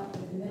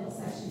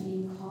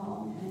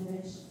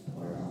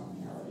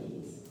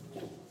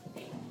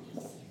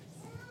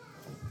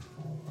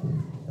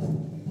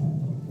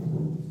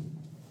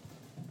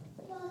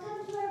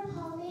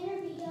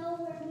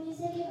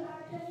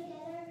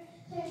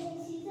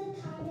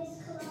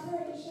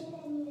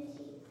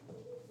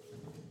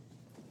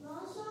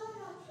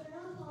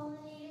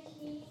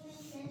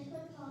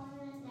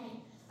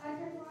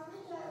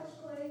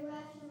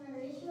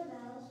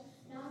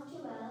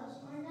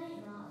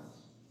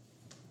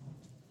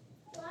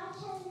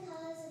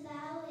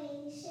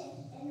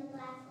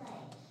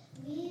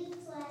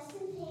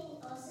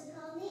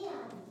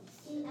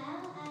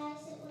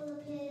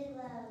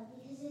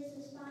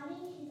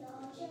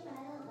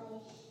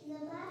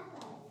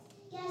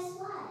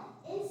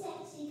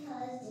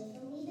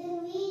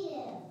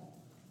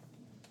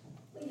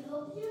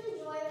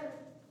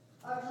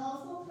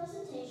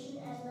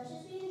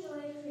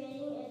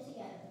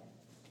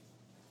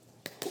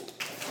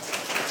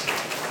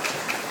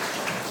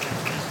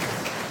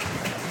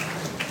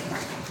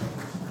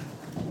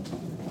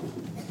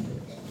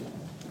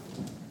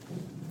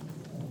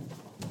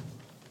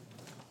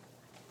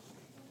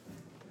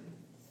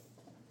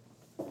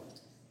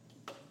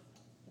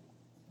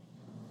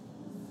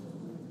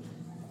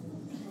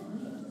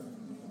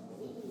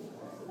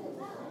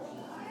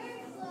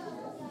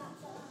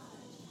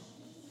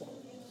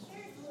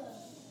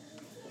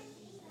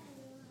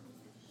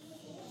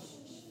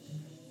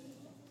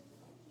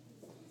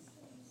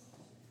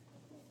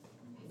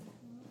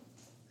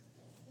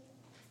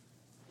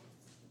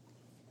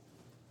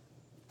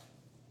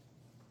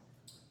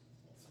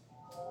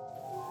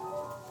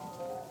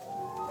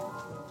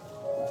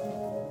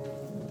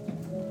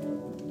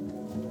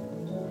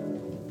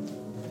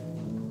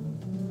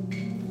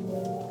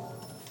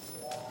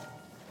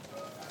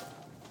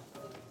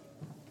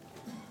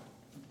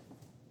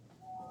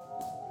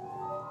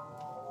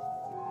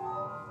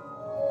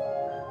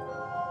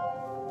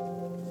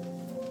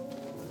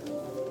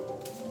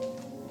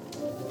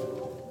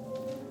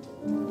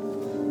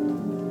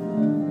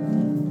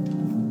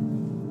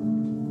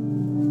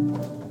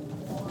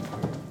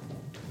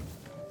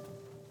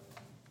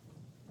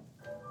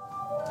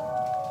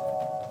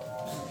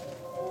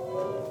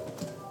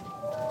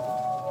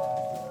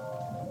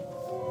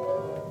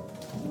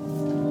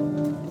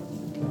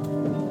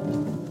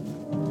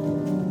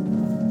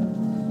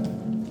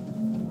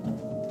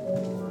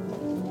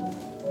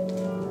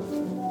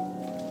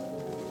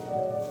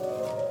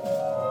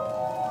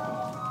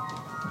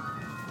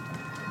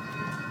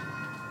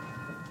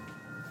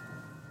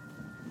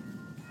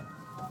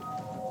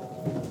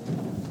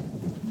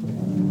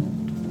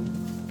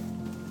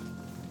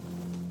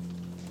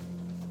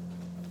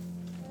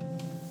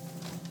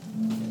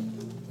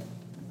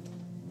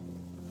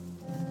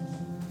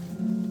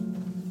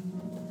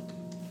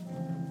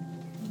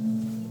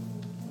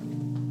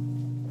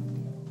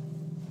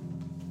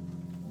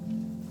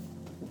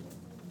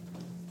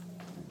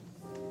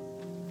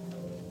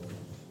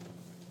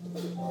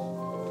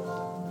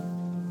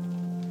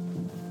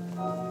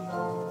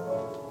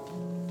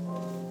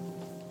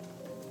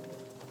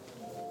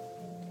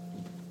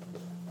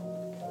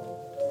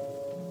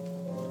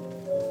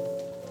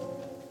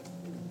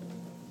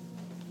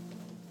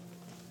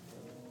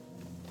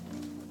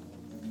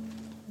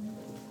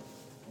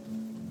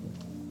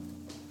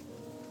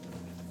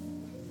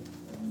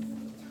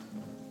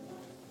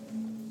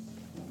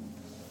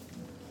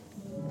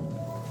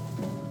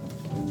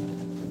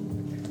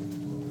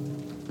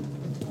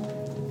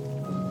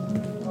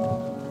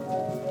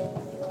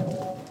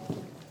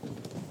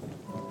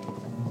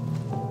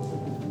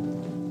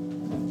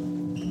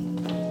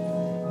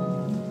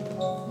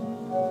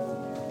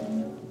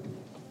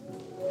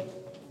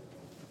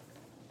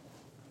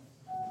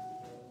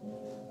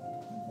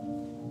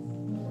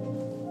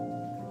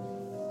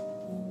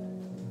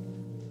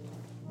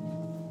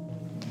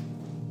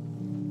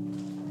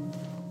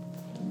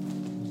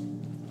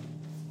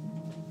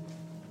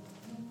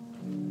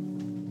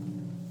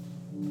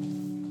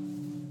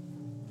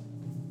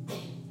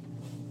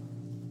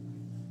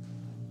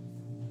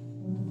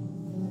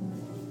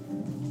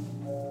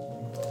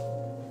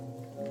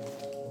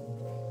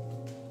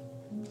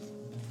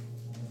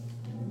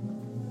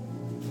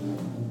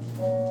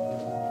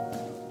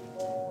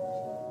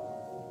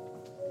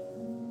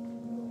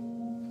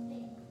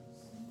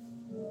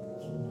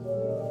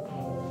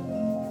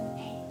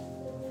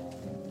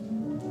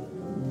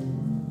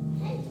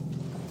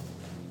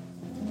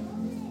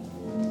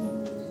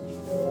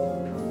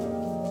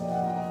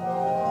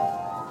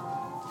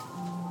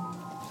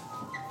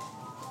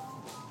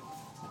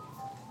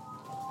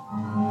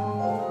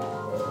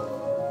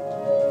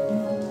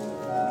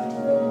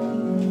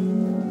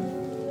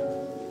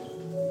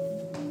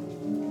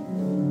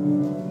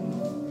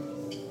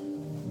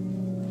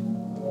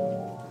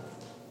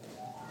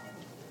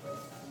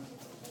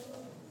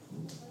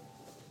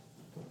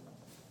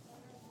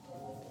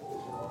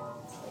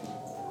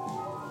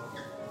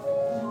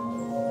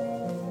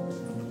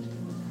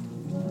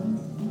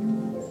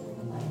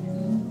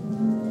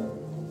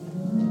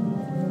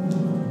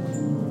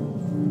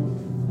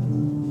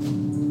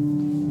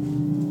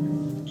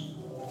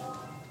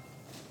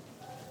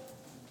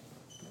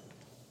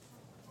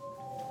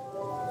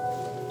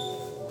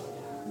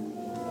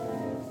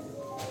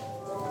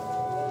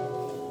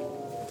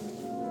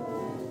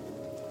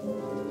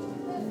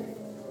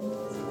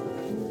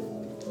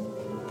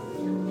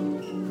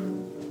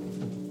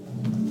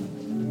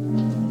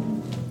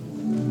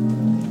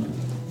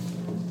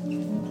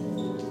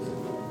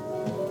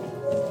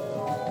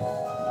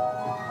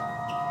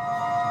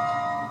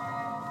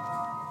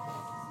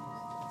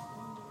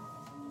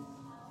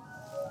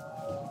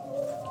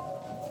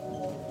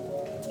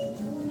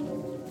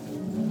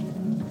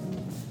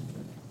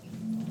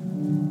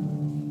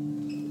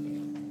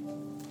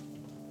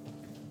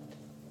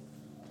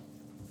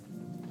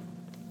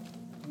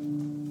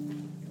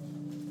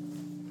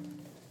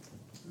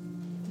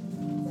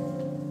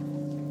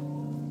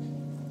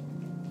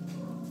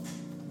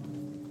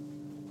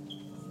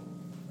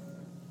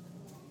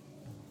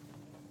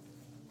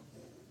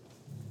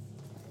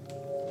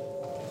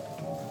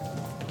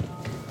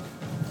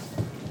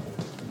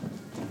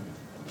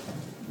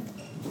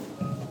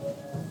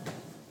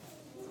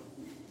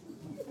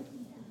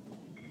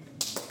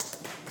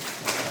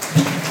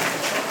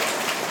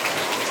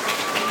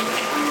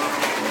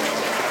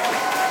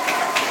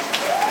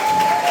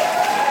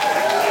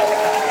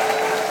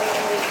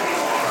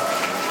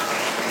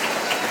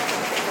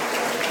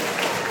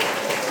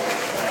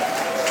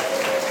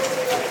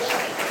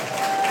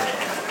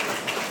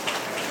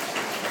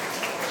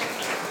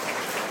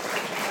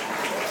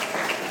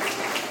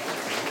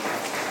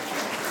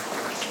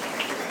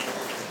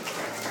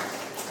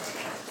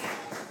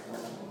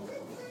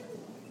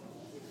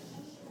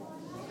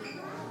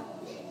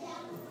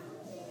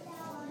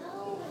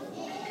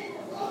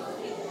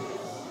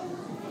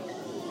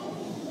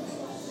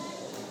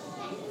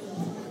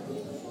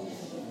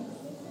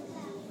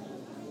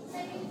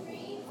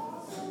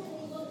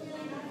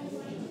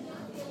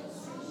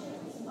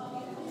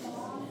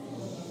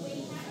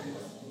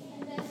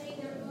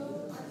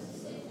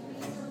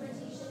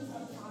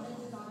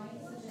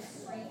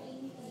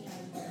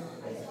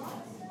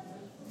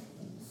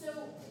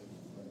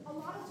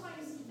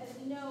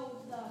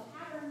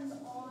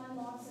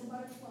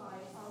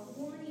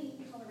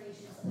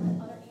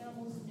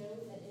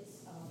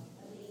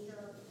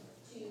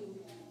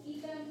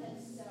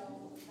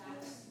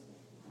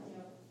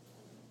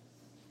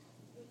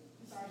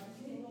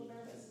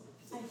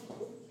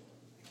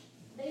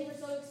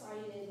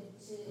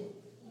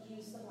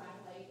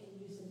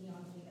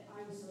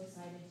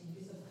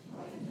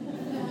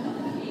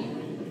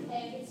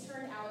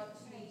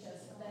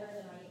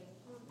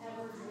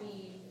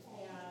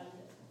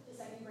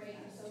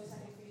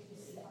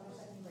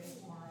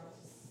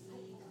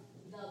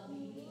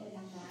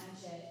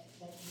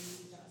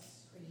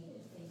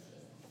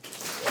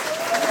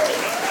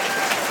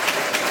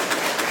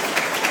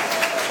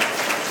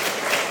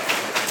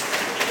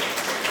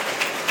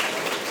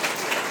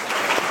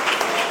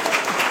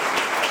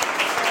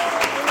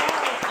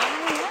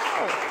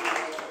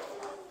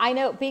I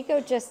know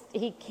Beako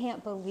he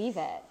can't believe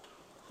it.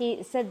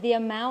 He said the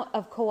amount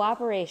of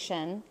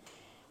cooperation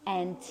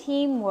and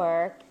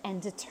teamwork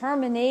and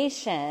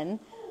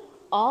determination,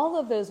 all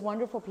of those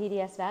wonderful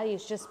PDS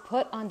values just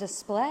put on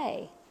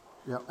display.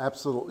 Yeah,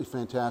 absolutely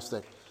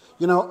fantastic.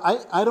 You know,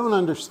 I don't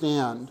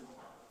understand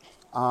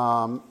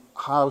how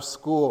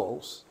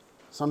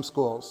some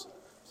schools,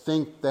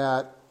 think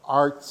that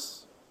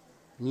arts,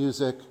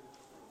 music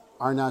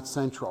are not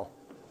central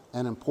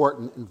and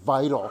important and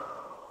vital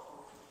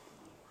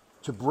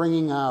to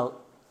bringing out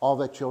all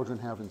that children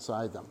have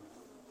inside them.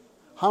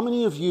 How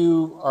many of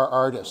you are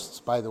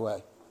artists, by the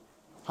way?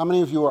 How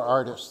many of you are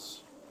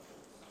artists?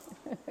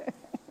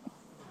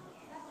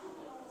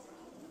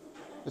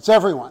 It's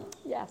everyone.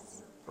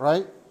 Yes.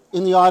 Right?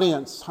 In the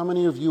audience, how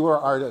many of you are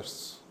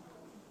artists?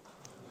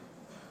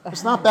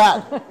 It's not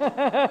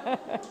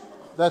bad.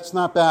 That's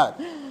not bad.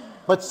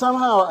 But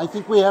somehow I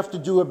think we have to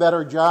do a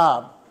better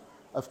job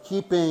of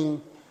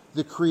keeping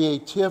the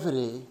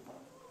creativity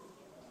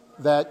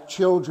that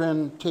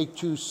children take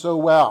to so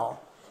well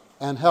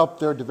and help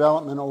their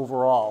development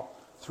overall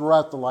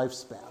throughout the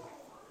lifespan.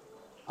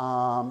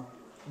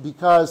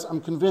 Because I'm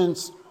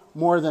convinced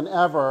more than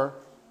ever,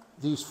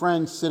 these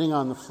friends sitting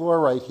on the floor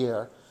right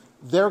here,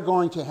 they're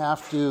going to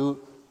have to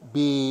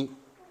be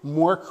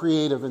more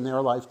creative in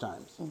their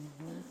lifetimes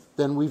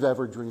than we've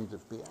ever dreamed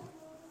of being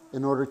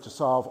in order to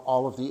solve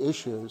all of the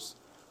issues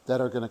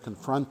that are going to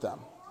confront them.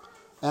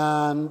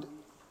 And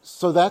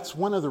so that's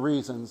one of the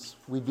reasons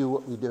we do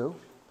what we do.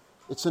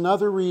 It's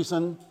another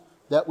reason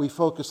that we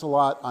focus a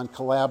lot on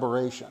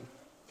collaboration,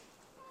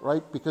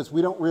 right? Because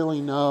we don't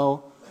really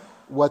know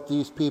what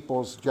these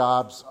people's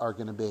jobs are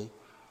going to be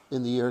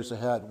in the years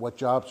ahead, what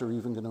jobs are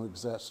even going to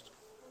exist,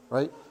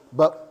 right?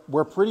 But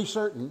we're pretty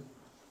certain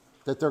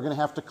that they're going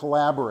to have to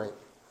collaborate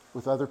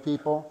with other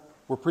people.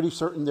 We're pretty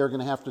certain they're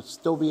going to have to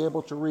still be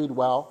able to read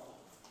well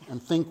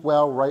and think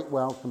well, write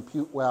well,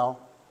 compute well,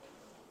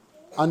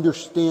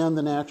 understand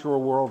the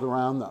natural world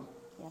around them,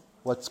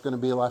 what's going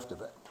to be left of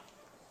it.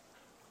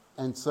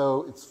 And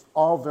so it's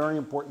all very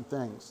important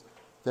things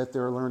that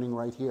they're learning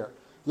right here.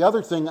 The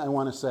other thing I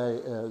want to say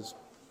is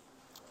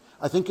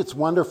I think it's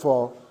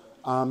wonderful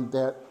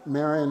that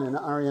Marion and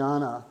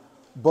Ariana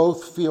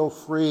both feel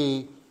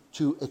free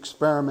to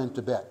experiment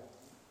a bit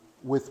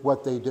with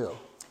what they do,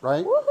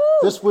 right? Woo-hoo!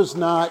 This was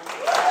not...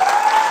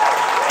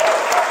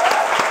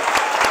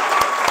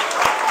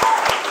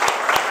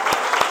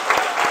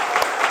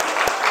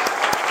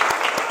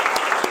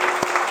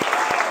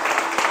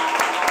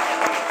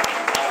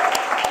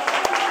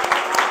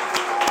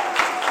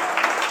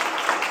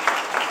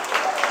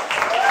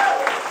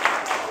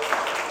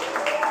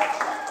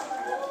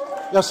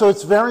 Yeah, so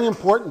it's very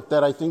important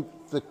that I think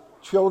the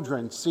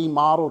children see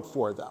modeled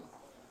for them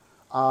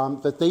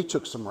that they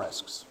took some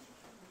risks.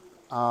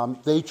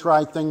 They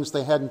tried things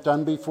they hadn't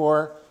done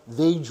before.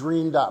 They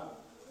dreamed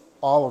up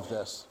all of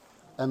this,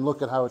 and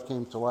look at how it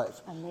came to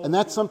life. Amazing. And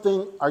that's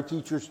something our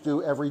teachers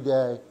do every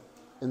day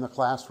in the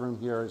classroom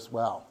here as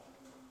well.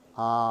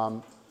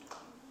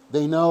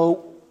 They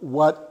know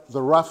what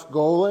the rough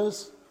goal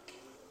is,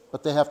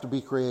 but they have to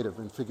be creative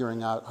in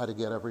figuring out how to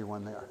get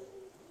everyone there.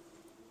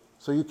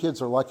 So you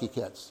kids are lucky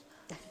kids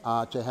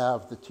to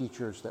have the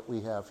teachers that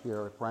we have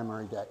here at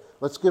Primary Day.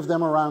 Let's give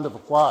them a round of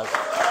applause.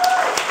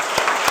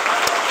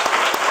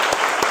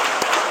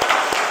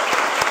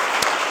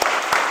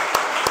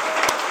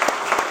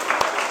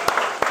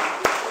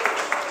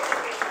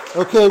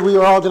 Okay, we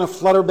are all going to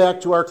flutter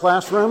back to our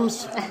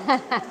classrooms.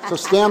 So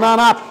stand on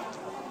up.